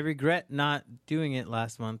 Yeah. And I regret not doing it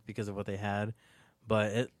last month because of what they had,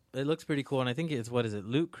 but it looks pretty cool. And I think it's,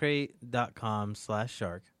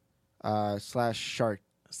 lootcrate.com/shark. /shark.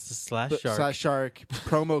 /shark.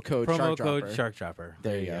 Promo code Promo Shark code Dropper. Shark Dropper.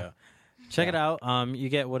 There you go. Check it out. You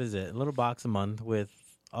get, a little box a month with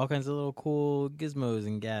all kinds of little cool gizmos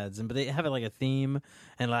and gads. But they have it like a theme.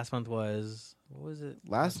 And last month was, what was it?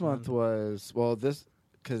 Last month was,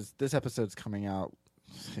 because this episode's coming out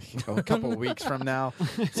a couple weeks from now.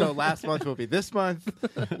 So last month will be this month,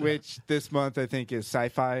 which this month I think is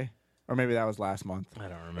sci-fi. Or maybe that was last month. I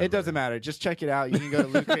don't remember. It doesn't matter. Just check it out. You can go to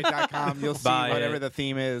lootcrate.com. You'll see Buy whatever it. the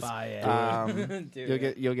theme is. Buy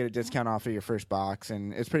it. You'll get a discount off of your first box,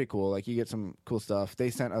 and it's pretty cool. Like you get some cool stuff. They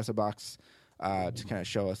sent us a box to kind of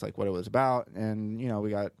show us like what it was about, and we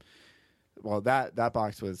got that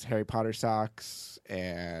box was Harry Potter socks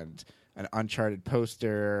and an Uncharted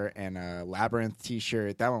poster and a Labyrinth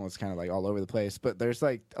T-shirt. That one was kind of like all over the place. But there's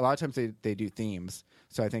like a lot of times they do themes.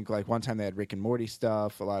 So I think like one time they had Rick and Morty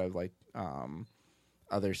stuff, a lot of like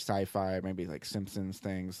other sci-fi, maybe like Simpsons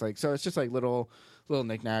things. Like so, it's just like little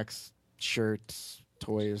knickknacks, shirts,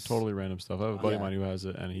 toys. Totally random stuff. I have a buddy of mine who has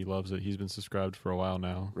it, and he loves it. He's been subscribed for a while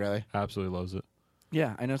now. Really? Absolutely loves it.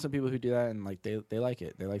 Yeah, I know some people who do that, and like they like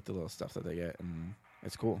it. They like the little stuff that they get, and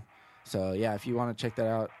it's cool. So yeah, if you want to check that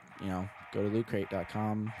out, go to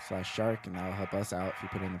lootcrate.com/shark, and that'll help us out if you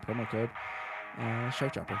put in the promo code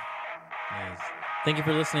Shark Dropper. Nice. Thank you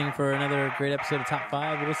for listening for another great episode of Top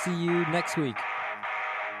 5. We'll see you next week.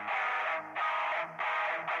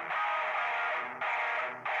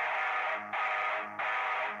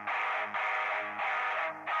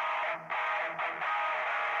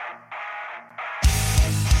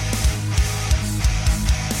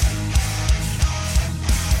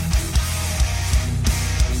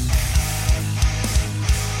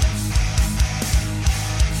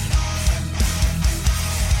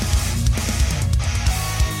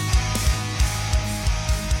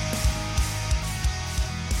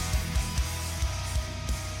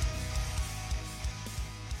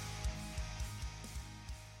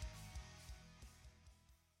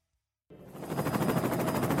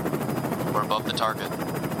 We're above the target.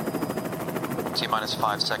 T-minus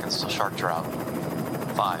 5 seconds till shark drop.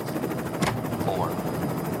 5, 4,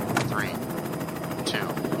 3, 2,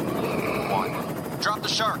 1. Drop the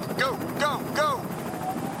shark! Go, go, go!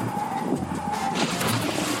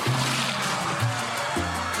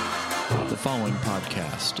 The following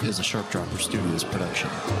podcast is a Shark Dropper Studios production.